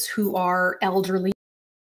amputees who are elderly,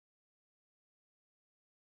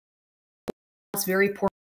 it's very poor.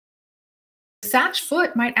 Satch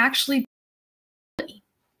foot might actually be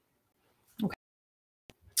okay.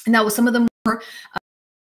 Now with some of the more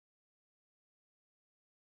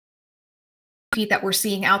feet that we're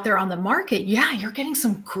seeing out there on the market, yeah, you're getting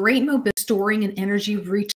some great mobility, storing and energy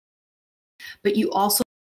reach but you also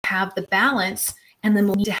have the balance and the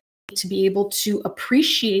mobility to be able to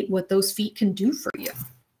appreciate what those feet can do for you,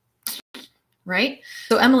 right?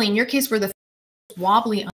 So Emily, in your case where the foot is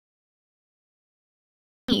wobbly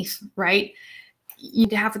underneath, right, you need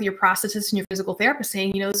to have with your prosthetist and your physical therapist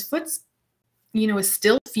saying, this foot's, is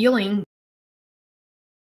still feeling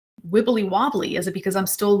wibbly wobbly. Is it because I'm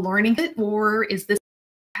still learning it, or is this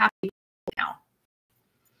happening now?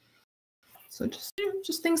 So just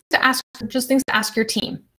things to ask your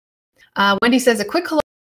team. Wendy says a quick hello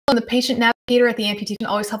on the patient navigator at the amputee can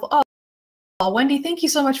always help. Oh, Wendy, thank you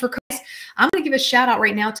so much for guys. I'm going to give a shout out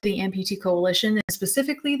right now to the Amputee Coalition, and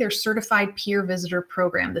specifically their Certified Peer Visitor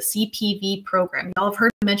Program, the CPV program. Y'all have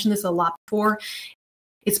heard me mention this a lot before.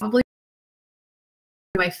 It's probably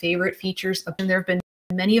my favorite features, and there have been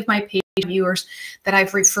many of my page viewers that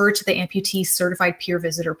I've referred to the Amputee Certified Peer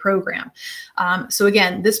Visitor Program. So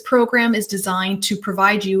again, this program is designed to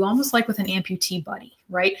provide you almost like with an amputee buddy,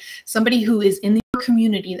 right? Somebody who is in your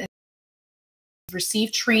community that has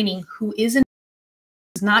received training, who isn't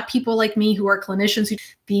not people like me who are clinicians.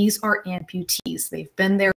 These are amputees. They've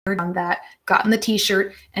been there, done that, gotten the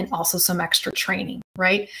t-shirt, and also some extra training,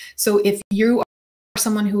 right? So if you are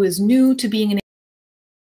someone who is new to being an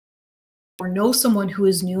or know someone who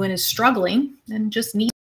is new and is struggling and just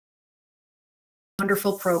needs a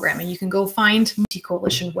wonderful program, and you can go find Amputee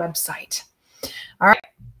Coalition website. All right,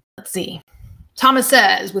 let's see. Thomas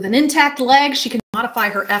says, with an intact leg, she can modify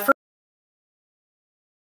her effort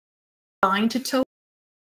to toe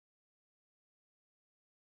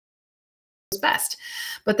best,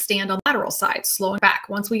 but the stand on the lateral side, slowing back.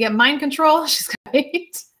 Once we get mind control, she's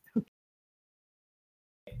great.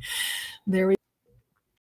 There we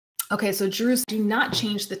go. Okay, so Drew's do not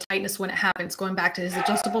change the tightness when it happens, going back to his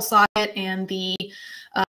adjustable socket and the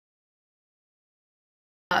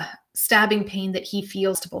stabbing pain that he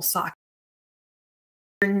feels to both sockets.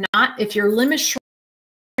 If your limb is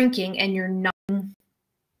shrinking and you're not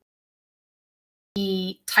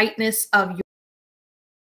the tightness of your,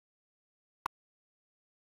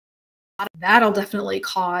 that'll definitely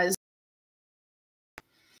cause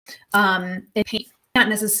pain. Not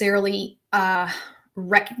necessarily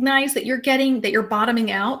recognize that you're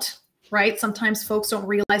bottoming out, right? Sometimes folks don't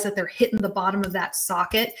realize that they're hitting the bottom of that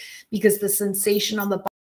socket because the sensation on the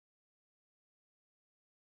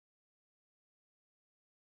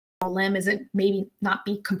limb isn't maybe not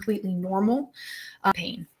be completely normal.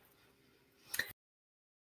 Pain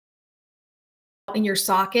in your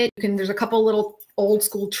socket, there's a couple little old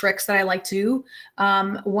school tricks that I like to.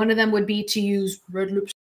 One of them would be to use red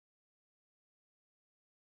lipstick.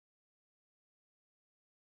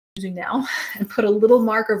 Using now, and put a little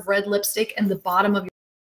mark of red lipstick in the bottom of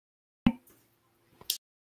your.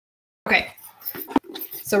 Okay,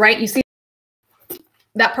 so right, you see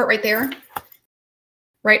that part right there,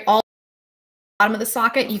 right? All bottom of the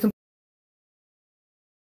socket, you can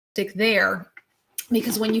stick there,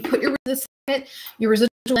 because when you put your residual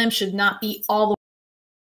limb should not be all the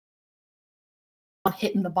way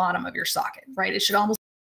hitting the bottom of your socket, right? It should almost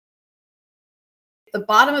the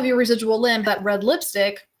bottom of your residual limb, that red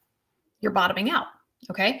lipstick, you're bottoming out.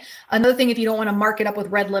 Okay. Another thing, if you don't want to mark it up with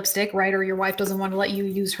red lipstick, right, or your wife doesn't want to let you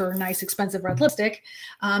use her nice expensive red lipstick,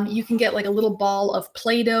 you can get like a little ball of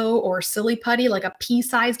Play-Doh or silly putty, like a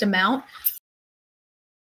pea-sized amount,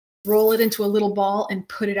 roll it into a little ball and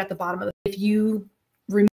put it at the bottom of the. If you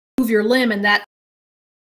remove your limb and that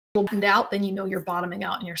will bend out, then you know you're bottoming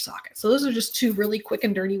out in your socket. So those are just two really quick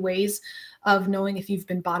and dirty ways of knowing if you've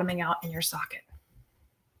been bottoming out in your socket.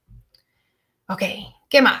 Okay,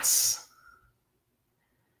 ¿qué más?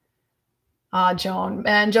 Joan,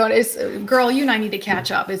 and Joan, girl, you and I need to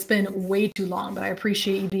catch up. It's been way too long, but I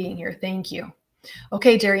appreciate you being here. Thank you.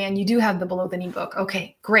 Okay, Jerry Ann, you do have the Below the Knee book.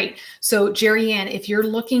 Okay, great. So Jerry Ann, if you're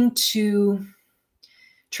looking to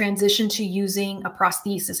transition to using a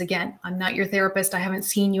prosthesis, again, I'm not your therapist. I haven't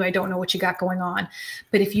seen you. I don't know what you got going on.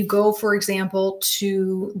 But if you go, for example,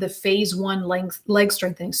 to the phase 1 leg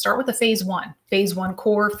strengthening, start with the phase 1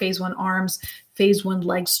 core, phase 1 arms, phase 1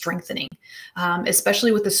 leg strengthening,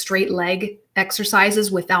 especially with the straight leg exercises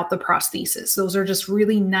without the prosthesis. Those are just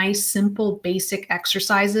really nice, simple, basic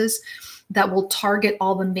exercises that will target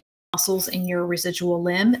all the main muscles in your residual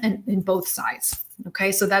limb and in both sides.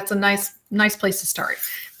 Okay, so that's a nice place to start.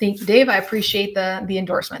 Thank you, Dave. I appreciate the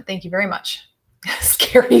endorsement. Thank you very much.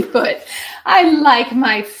 Scary foot. I like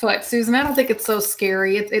my foot, Susan. I don't think it's so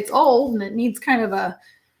scary. It's old and it needs kind of a,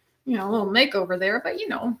 little makeover there, but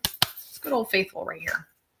it's good old faithful right here.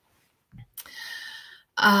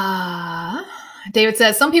 David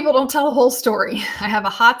says, some people don't tell the whole story. I have a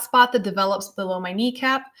hot spot that develops below my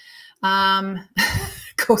kneecap.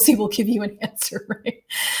 Cosi will give you an answer, right?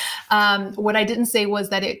 What I didn't say was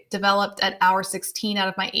that it developed at hour 16 out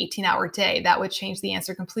of my 18-hour day. That would change the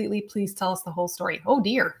answer completely. Please tell us the whole story. Oh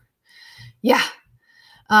dear. Yeah.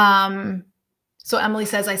 So Emily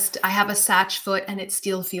says, I have a satch foot and it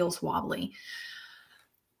still feels wobbly.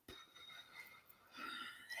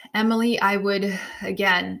 Emily, I would,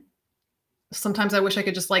 again, sometimes I wish I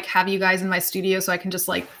could just like have you guys in my studio so I can just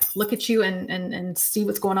like look at you and see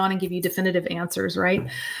what's going on and give you definitive answers, right?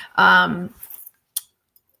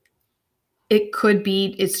 It could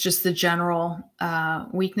be, it's just the general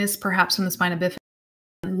weakness, perhaps from the spina bifida.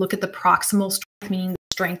 Look at the proximal strength, meaning the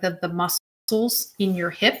strength of the muscles in your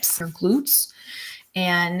hips or glutes,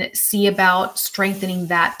 and see about strengthening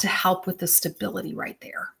that to help with the stability right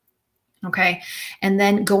there. Okay. And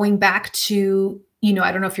then going back to,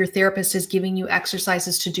 I don't know if your therapist is giving you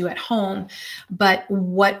exercises to do at home, but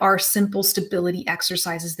what are simple stability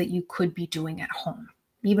exercises that you could be doing at home?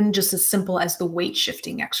 Even just as simple as the weight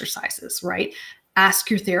shifting exercises, right?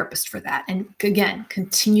 Ask your therapist for that. And again,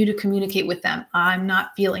 continue to communicate with them. I'm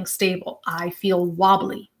not feeling stable. I feel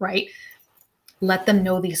wobbly, right? Let them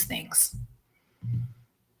know these things.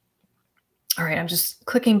 All right. I'm just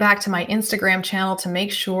clicking back to my Instagram channel to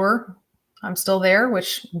make sure I'm still there,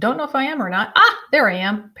 which don't know if I am or not. There I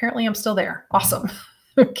am. Apparently I'm still there. Awesome.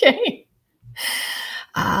 Okay.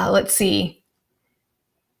 Let's see.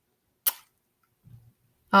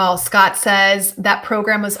 Oh, Scott says that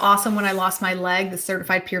program was awesome when I lost my leg, the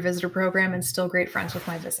certified peer visitor program, and still great friends with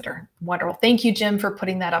my visitor. Wonderful. Thank you, Jim, for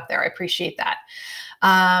putting that up there. I appreciate that.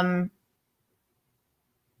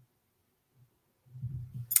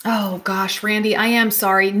 Oh gosh, Randy, I am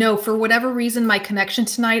sorry. No, for whatever reason, my connection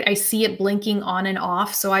tonight, I see it blinking on and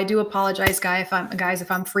off. So I do apologize, guys, if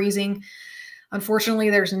I'm freezing. Unfortunately,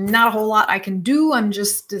 there's not a whole lot I can do.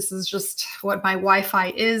 This is just what my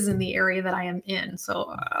Wi-Fi is in the area that I am in.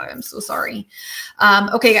 So I'm so sorry.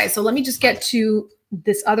 Okay, guys, so let me just get to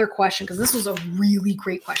this other question because this was a really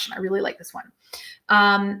great question. I really like this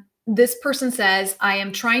one. This person says, I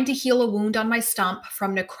am trying to heal a wound on my stump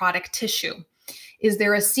from necrotic tissue. Is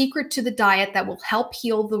there a secret to the diet that will help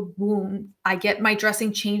heal the wound? I get my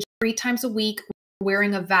dressing changed 3 times a week,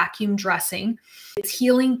 wearing a vacuum dressing. It's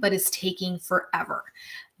healing, but it's taking forever.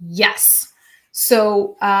 Yes.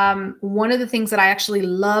 So one of the things that I actually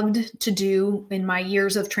loved to do in my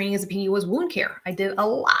years of training as a PD was wound care. I did a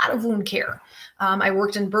lot of wound care. I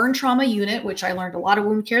worked in burn trauma unit, which I learned a lot of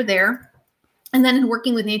wound care there. And then in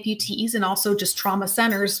working with amputees and also just trauma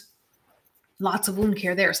centers, lots of wound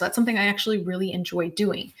care there. So that's something I actually really enjoy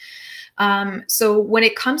doing. So when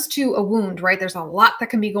it comes to a wound, right, there's a lot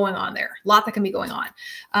that can be going on there,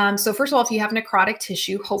 So first of all, if you have necrotic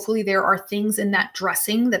tissue, hopefully there are things in that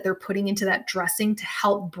dressing that they're putting into that dressing to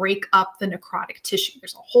help break up the necrotic tissue.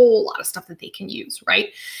 There's a whole lot of stuff that they can use, right?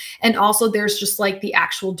 And also there's just like the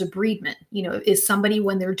actual debridement. Is somebody,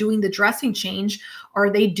 when they're doing the dressing change,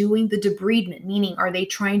 are they doing the debridement? Meaning, are they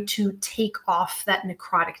trying to take off that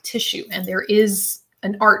necrotic tissue? And there is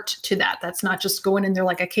an art to that. That's not just going in there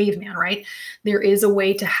like a caveman, right? There is a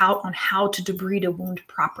way to how to debride a wound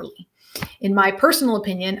properly. In my personal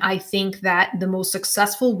opinion, I think that the most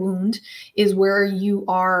successful wound is where you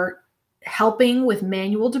are helping with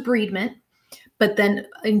manual debridement, but then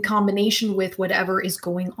in combination with whatever is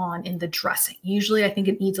going on in the dressing. Usually I think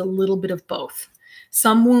it needs a little bit of both.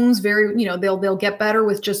 Some wounds they'll get better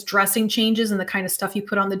with just dressing changes and the kind of stuff you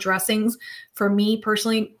put on the dressings. For me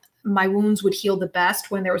personally, my wounds would heal the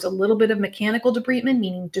best when there was a little bit of mechanical debridement,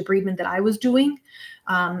 meaning debridement that I was doing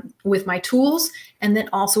with my tools, and then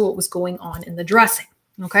also what was going on in the dressing.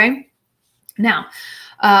 Okay. Now,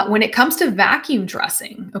 when it comes to vacuum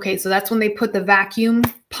dressing, okay, so that's when they put the vacuum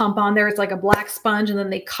pump on there. It's like a black sponge, and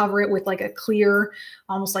then they cover it with like a clear,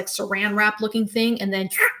 almost like saran wrap looking thing, and then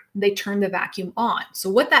they turn the vacuum on.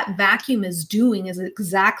 So what that vacuum is doing is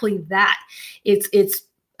exactly that. It's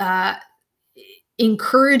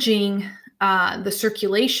encouraging the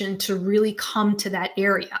circulation to really come to that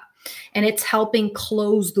area, and it's helping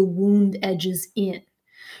close the wound edges in,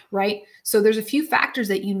 right? So there's a few factors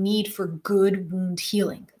that you need for good wound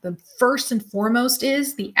healing. The first and foremost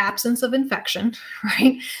is the absence of infection,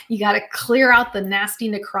 right? You got to clear out the nasty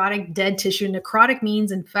necrotic dead tissue. Necrotic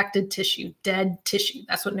means infected tissue, dead tissue.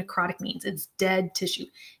 That's what necrotic means. It's dead tissue.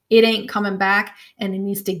 It ain't coming back, and it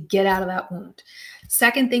needs to get out of that wound.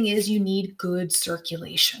 Second thing is you need good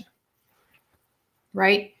circulation,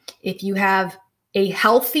 right? If you have a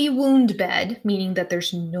healthy wound bed, meaning that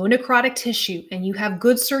there's no necrotic tissue, and you have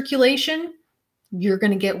good circulation, you're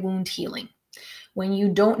going to get wound healing. When you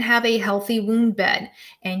don't have a healthy wound bed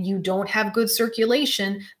and you don't have good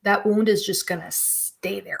circulation, that wound is just going to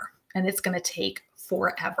stay there, and it's going to take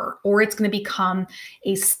forever, or it's going to become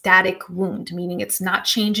a static wound, meaning it's not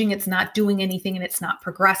changing, it's not doing anything, and it's not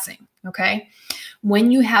progressing. Okay. When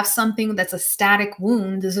you have something that's a static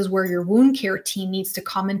wound, this is where your wound care team needs to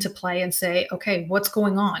come into play and say, okay, what's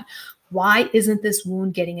going on? Why isn't this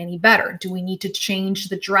wound getting any better? Do we need to change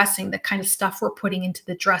the dressing, the kind of stuff we're putting into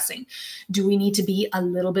the dressing? Do we need to be a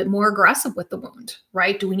little bit more aggressive with the wound,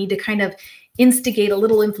 right? Do we need to kind of instigate a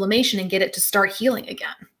little inflammation and get it to start healing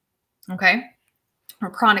again? Okay. Or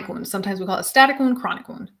chronic wound. Sometimes we call it static wound, chronic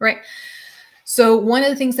wound, right? So one of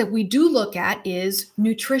the things that we do look at is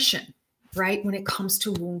nutrition, right? When it comes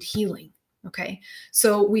to wound healing. Okay.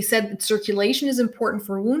 So we said that circulation is important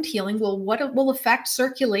for wound healing. Well, what will affect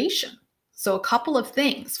circulation? So a couple of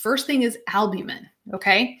things. First thing is albumin.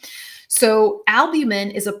 Okay. So albumin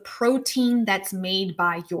is a protein that's made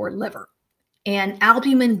by your liver, and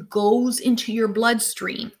albumin goes into your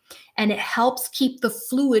bloodstream and it helps keep the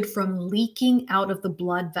fluid from leaking out of the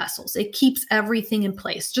blood vessels. It keeps everything in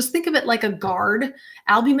place. Just think of it like a guard.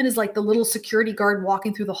 Albumin is like the little security guard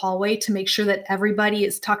walking through the hallway to make sure that everybody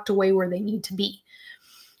is tucked away where they need to be,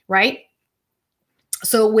 right?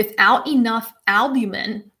 So without enough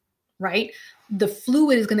albumin, right, the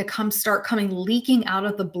fluid is going to start leaking out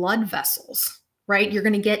of the blood vessels, right? You're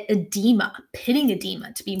going to get edema, pitting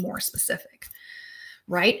edema to be more specific,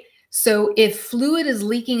 right? So if fluid is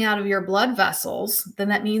leaking out of your blood vessels, then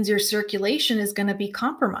that means your circulation is going to be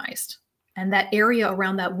compromised. And that area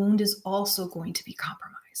around that wound is also going to be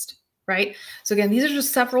compromised, right? So again, these are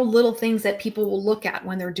just several little things that people will look at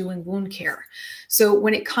when they're doing wound care. So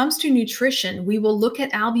when it comes to nutrition, we will look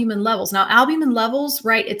at albumin levels. Now, albumin levels,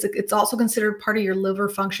 right, it's also considered part of your liver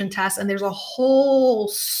function test. And there's a whole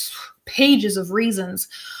pages of reasons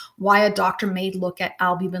why a doctor may look at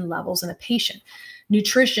albumin levels in a patient.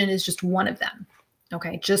 Nutrition is just one of them.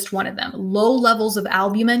 Okay, just one of them. Low levels of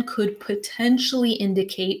albumin could potentially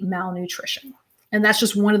indicate malnutrition. And that's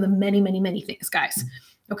just one of the many, many, many things, guys.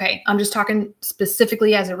 Okay, I'm just talking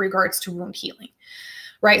specifically as it regards to wound healing,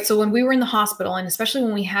 right? So when we were in the hospital, and especially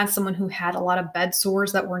when we had someone who had a lot of bed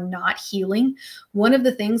sores that were not healing, one of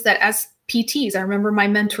the things that as PTs, I remember my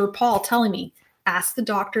mentor, Paul, telling me, ask the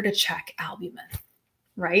doctor to check albumin.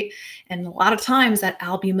 Right? And a lot of times that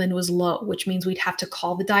albumin was low, which means we'd have to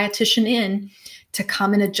call the dietitian in to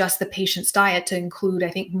come and adjust the patient's diet to include,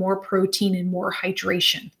 I think, more protein and more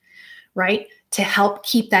hydration, right? To help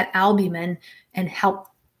keep that albumin and help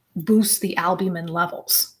boost the albumin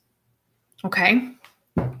levels. Okay.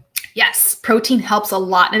 Yes, protein helps a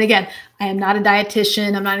lot. And again, I am not a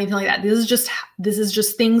dietitian. I'm not anything like that. This is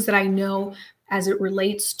just things that I know as it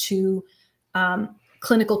relates to,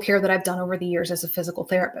 clinical care that I've done over the years as a physical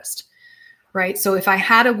therapist, right? So if I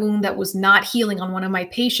had a wound that was not healing on one of my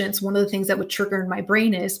patients, one of the things that would trigger in my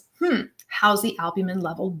brain is, how's the albumin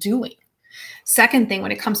level doing? Second thing,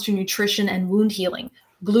 when it comes to nutrition and wound healing,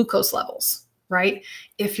 glucose levels, right?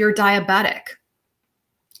 If you're diabetic,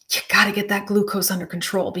 you got to get that glucose under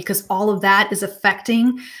control because all of that is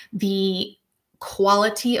affecting the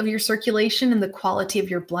quality of your circulation and the quality of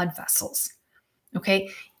your blood vessels, okay?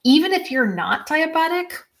 Even if you're not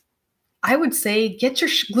diabetic, I would say get your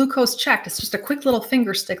glucose checked. It's just a quick little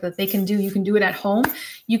finger stick that they can do. You can do it at home.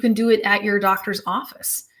 You can do it at your doctor's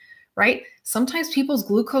office, right? Sometimes people's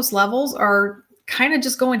glucose levels are kind of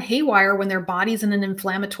just going haywire when their body's in an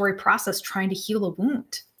inflammatory process trying to heal a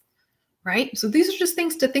wound, right? So these are just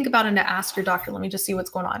things to think about and to ask your doctor. Let me just see what's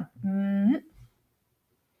going on.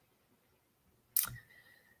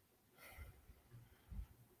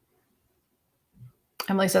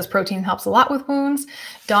 Emily says protein helps a lot with wounds.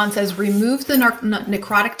 Dawn says remove the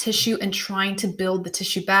necrotic tissue and trying to build the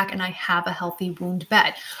tissue back, and I have a healthy wound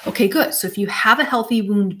bed. Okay, good. So if you have a healthy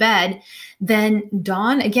wound bed, then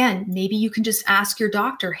Dawn, again, maybe you can just ask your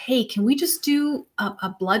doctor, hey, can we just do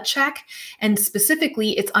a blood check? And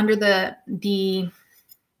specifically, it's under the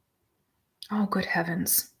oh, good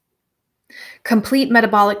heavens. Complete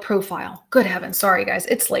metabolic profile. Good heavens. Sorry, guys.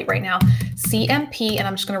 It's late right now. CMP, and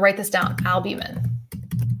I'm just going to write this down, albumin.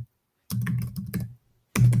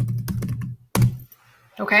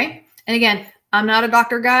 Okay. And again, I'm not a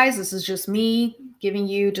doctor, guys. This is just me giving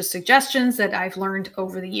you just suggestions that I've learned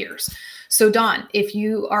over the years. So Dawn, if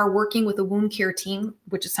you are working with a wound care team,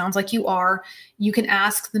 which it sounds like you are, you can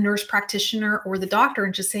ask the nurse practitioner or the doctor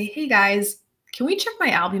and just say, hey guys, can we check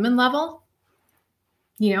my albumin level?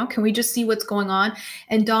 You know, can we just see what's going on?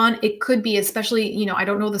 And Dawn, it could be, especially, you know, I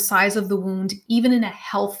don't know the size of the wound, even in a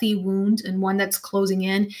healthy wound and one that's closing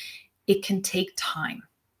in, it can take time.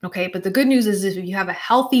 Okay. But the good news is if you have a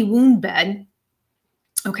healthy wound bed,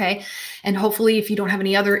 okay, and hopefully if you don't have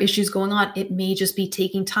any other issues going on, it may just be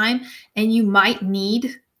taking time and you might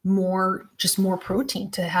need just more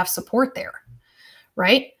protein to have support there,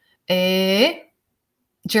 right?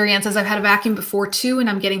 Jerry Ann says, I've had a vacuum before too, and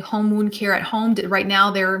I'm getting home wound care at home. Right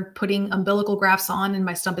now they're putting umbilical grafts on and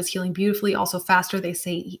my stump is healing beautifully. Also faster. They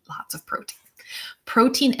say eat lots of protein.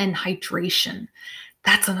 Protein and hydration.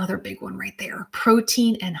 That's another big one right there.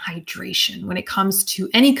 Protein and hydration when it comes to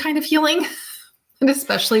any kind of healing, and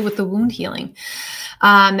especially with the wound healing.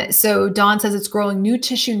 So Dawn says it's growing new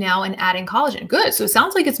tissue now and adding collagen. Good. So it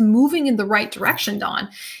sounds like it's moving in the right direction, Dawn.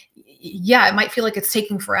 Yeah, it might feel like it's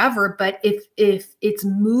taking forever, but if it's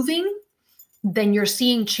moving, then you're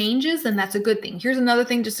seeing changes, and that's a good thing. Here's another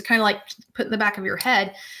thing just to kind of like put in the back of your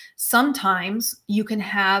head. Sometimes you can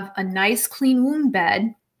have a nice clean wound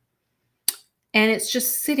bed and it's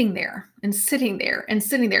just sitting there and sitting there and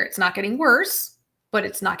sitting there. It's not getting worse, but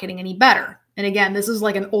it's not getting any better. And again, this is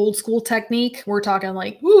like an old school technique. We're talking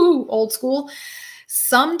like, woo, old school.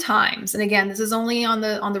 Sometimes, and again, this is only on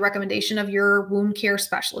the recommendation of your wound care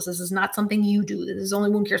specialist. This is not something you do. This is only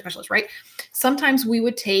wound care specialist, right? Sometimes we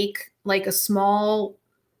would take like a small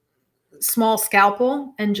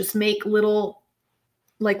scalpel and just make little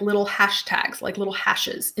hashtags, like little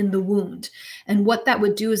hashes in the wound. And what that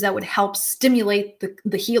would do is that would help stimulate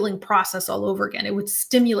the healing process all over again. It would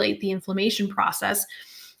stimulate the inflammation process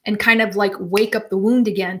and kind of like wake up the wound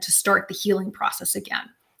again to start the healing process again.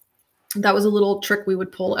 That was a little trick we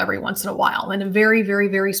would pull every once in a while in a very, very,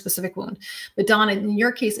 very specific wound. But Donna, in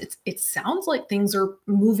your case, it sounds like things are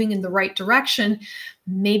moving in the right direction.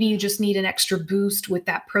 Maybe you just need an extra boost with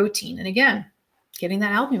that protein. And again, getting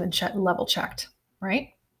that albumin level checked,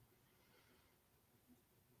 right?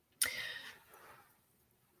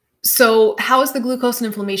 So how is the glucose and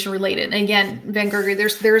inflammation related? And again, Van Gerger,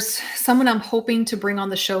 there's someone I'm hoping to bring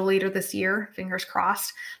on the show later this year, fingers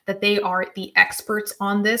crossed, that they are the experts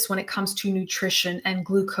on this when it comes to nutrition and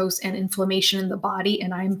glucose and inflammation in the body.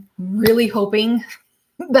 And I'm really hoping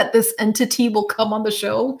that this entity will come on the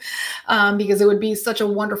show because it would be such a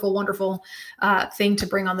wonderful, wonderful thing to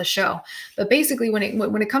bring on the show. But basically, when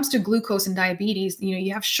it comes to glucose and diabetes,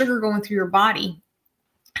 you have sugar going through your body.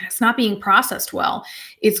 And it's not being processed well,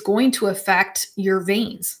 it's going to affect your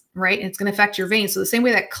veins, right? And it's going to affect your veins. So the same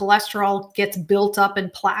way that cholesterol gets built up in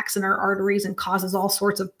plaques in our arteries and causes all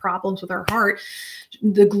sorts of problems with our heart,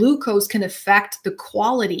 the glucose can affect the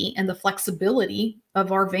quality and the flexibility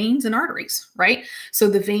of our veins and arteries, right? So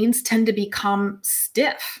the veins tend to become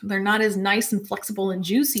stiff. They're not as nice and flexible and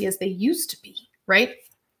juicy as they used to be, right?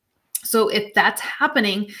 So if that's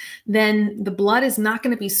happening, then the blood is not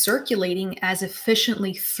going to be circulating as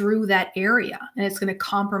efficiently through that area, and it's going to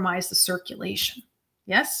compromise the circulation.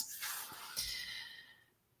 Yes?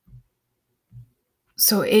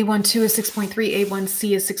 So A12 is 6.3,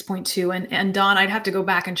 A1C is 6.2, and Dawn, I'd have to go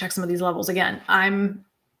back and check some of these levels again.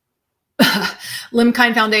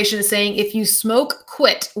 Limkind Foundation is saying, if you smoke,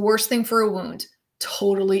 quit. Worst thing for a wound.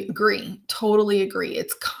 Totally agree. Totally agree.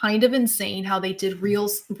 It's kind of insane how they did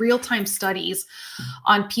real-time studies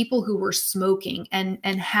on people who were smoking and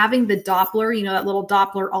having the Doppler, that little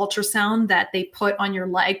Doppler ultrasound that they put on your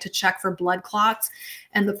leg to check for blood clots,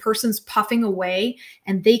 and the person's puffing away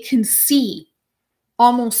and they can see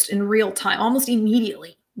almost in real time, almost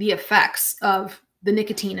immediately, the effects of the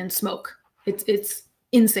nicotine and smoke. It's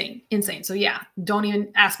insane. So yeah, don't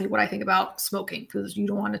even ask me what I think about smoking because you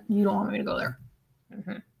don't want me to go there.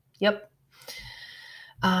 Mm-hmm. Yep.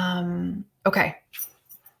 Okay.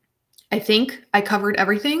 I think I covered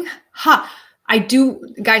everything. I do,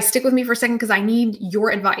 guys, stick with me for a second because I need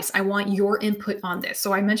your advice. I want your input on this.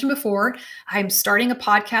 So I mentioned before, I'm starting a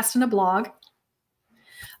podcast and a blog.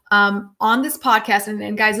 On this podcast,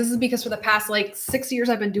 and guys, this is because for the past like 6 years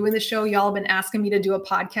I've been doing this show, y'all have been asking me to do a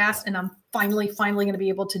podcast, and I'm finally going to be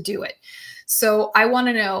able to do it. So I want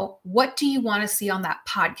to know, what do you want to see on that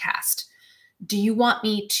podcast? Do you want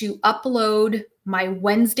me to upload my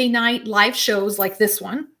Wednesday night live shows like this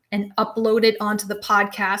one and upload it onto the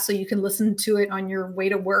podcast so you can listen to it on your way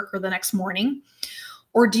to work or the next morning?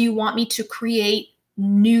 Or do you want me to create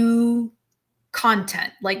new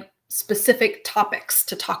content, like specific topics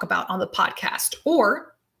to talk about on the podcast?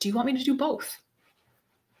 Or do you want me to do both?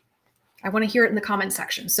 I want to hear it in the comment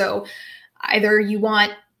section. So either you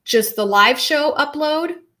want just the live show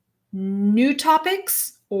upload, new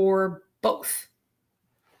topics, or both.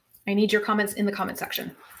 I need your comments in the comment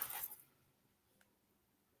section.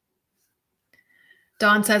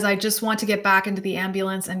 Dawn says, I just want to get back into the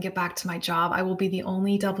ambulance and get back to my job. I will be the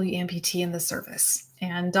only W amputee in the service.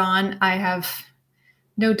 And Dawn, I have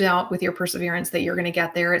no doubt with your perseverance that you're going to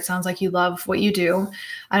get there. It sounds like you love what you do.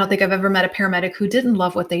 I don't think I've ever met a paramedic who didn't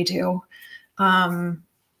love what they do. And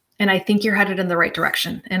I think you're headed in the right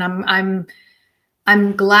direction. And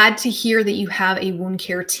I'm glad to hear that you have a wound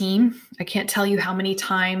care team. I can't tell you how many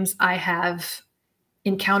times I have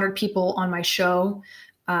encountered people on my show,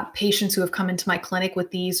 patients who have come into my clinic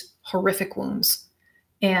with these horrific wounds,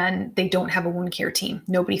 and they don't have a wound care team.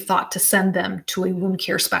 Nobody thought to send them to a wound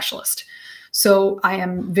care specialist. So I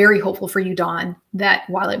am very hopeful for you, Dawn, that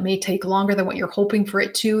while it may take longer than what you're hoping for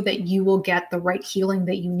it to, that you will get the right healing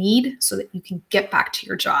that you need so that you can get back to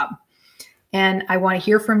your job. And I want to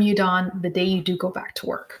hear from you, Dawn, the day you do go back to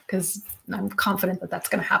work, because I'm confident that that's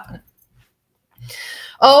going to happen.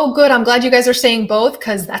 Oh, good. I'm glad you guys are saying both,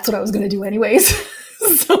 because that's what I was going to do anyways.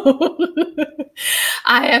 So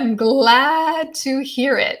I am glad to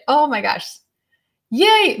hear it. Oh my gosh.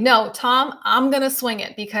 Yay. No, Tom, I'm going to swing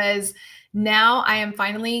it, because now I am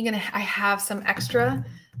finally going to, I have some extra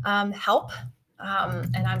help.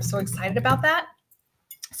 And I'm so excited about that.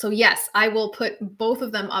 So yes, I will put both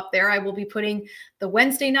of them up there. I will be putting the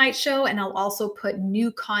Wednesday night show, and I'll also put new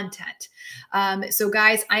content. So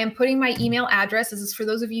guys, I am putting my email address. This is for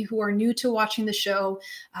those of you who are new to watching the show.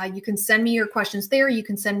 You can send me your questions there. You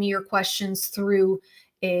can send me your questions through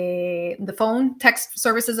the phone text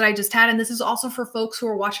services that I just had. And this is also for folks who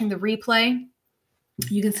are watching the replay.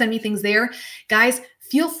 You can send me things there. Guys,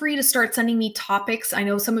 feel free to start sending me topics. I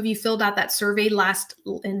know some of you filled out that survey in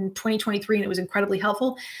 2023, and it was incredibly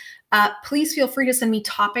helpful. Please feel free to send me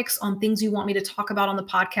topics on things you want me to talk about on the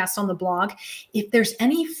podcast, on the blog. If there's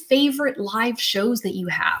any favorite live shows that you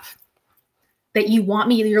have that you want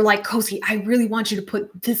me, you're like, Cosi, I really want you to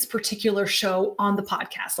put this particular show on the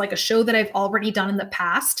podcast, like a show that I've already done in the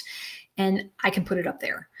past, and I can put it up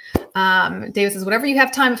there. David says, whatever you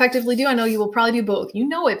have time effectively do. I know you will probably do both. You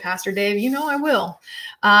know it, Pastor Dave. You know I will.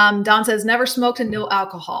 Don says, never smoked and no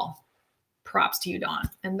alcohol. Props to you, Don.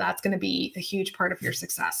 And that's going to be a huge part of your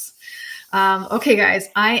success. Okay, guys,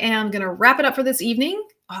 I am going to wrap it up for this evening.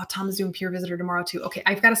 Oh, Tom is doing Peer Visitor tomorrow too. Okay,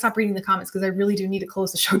 I've got to stop reading the comments because I really do need to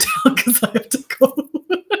close the show down because I have to go.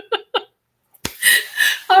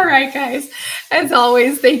 All right, guys. As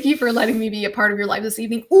always, thank you for letting me be a part of your life this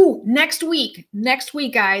evening. Ooh, next week,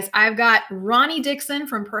 guys, I've got Ronnie Dixon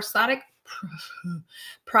from Prosthetic and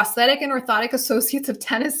Orthotic Associates of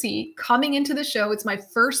Tennessee coming into the show. It's my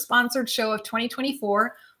first sponsored show of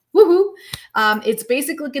 2024. Woohoo. It's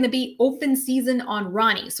basically going to be open season on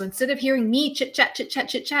Ronnie. So instead of hearing me chit chat,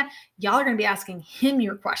 y'all are going to be asking him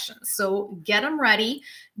your questions. So get them ready.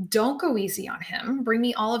 Don't go easy on him. Bring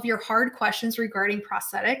me all of your hard questions regarding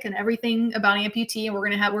prosthetic and everything about amputee. And we're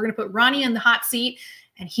going to put Ronnie in the hot seat,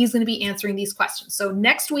 and he's going to be answering these questions. So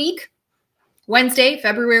next week, Wednesday,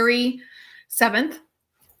 February 7th,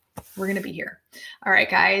 we're going to be here. All right,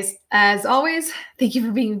 guys. As always, thank you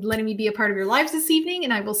for letting me be a part of your lives this evening,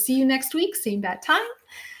 and I will see you next week. Same bad time,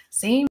 same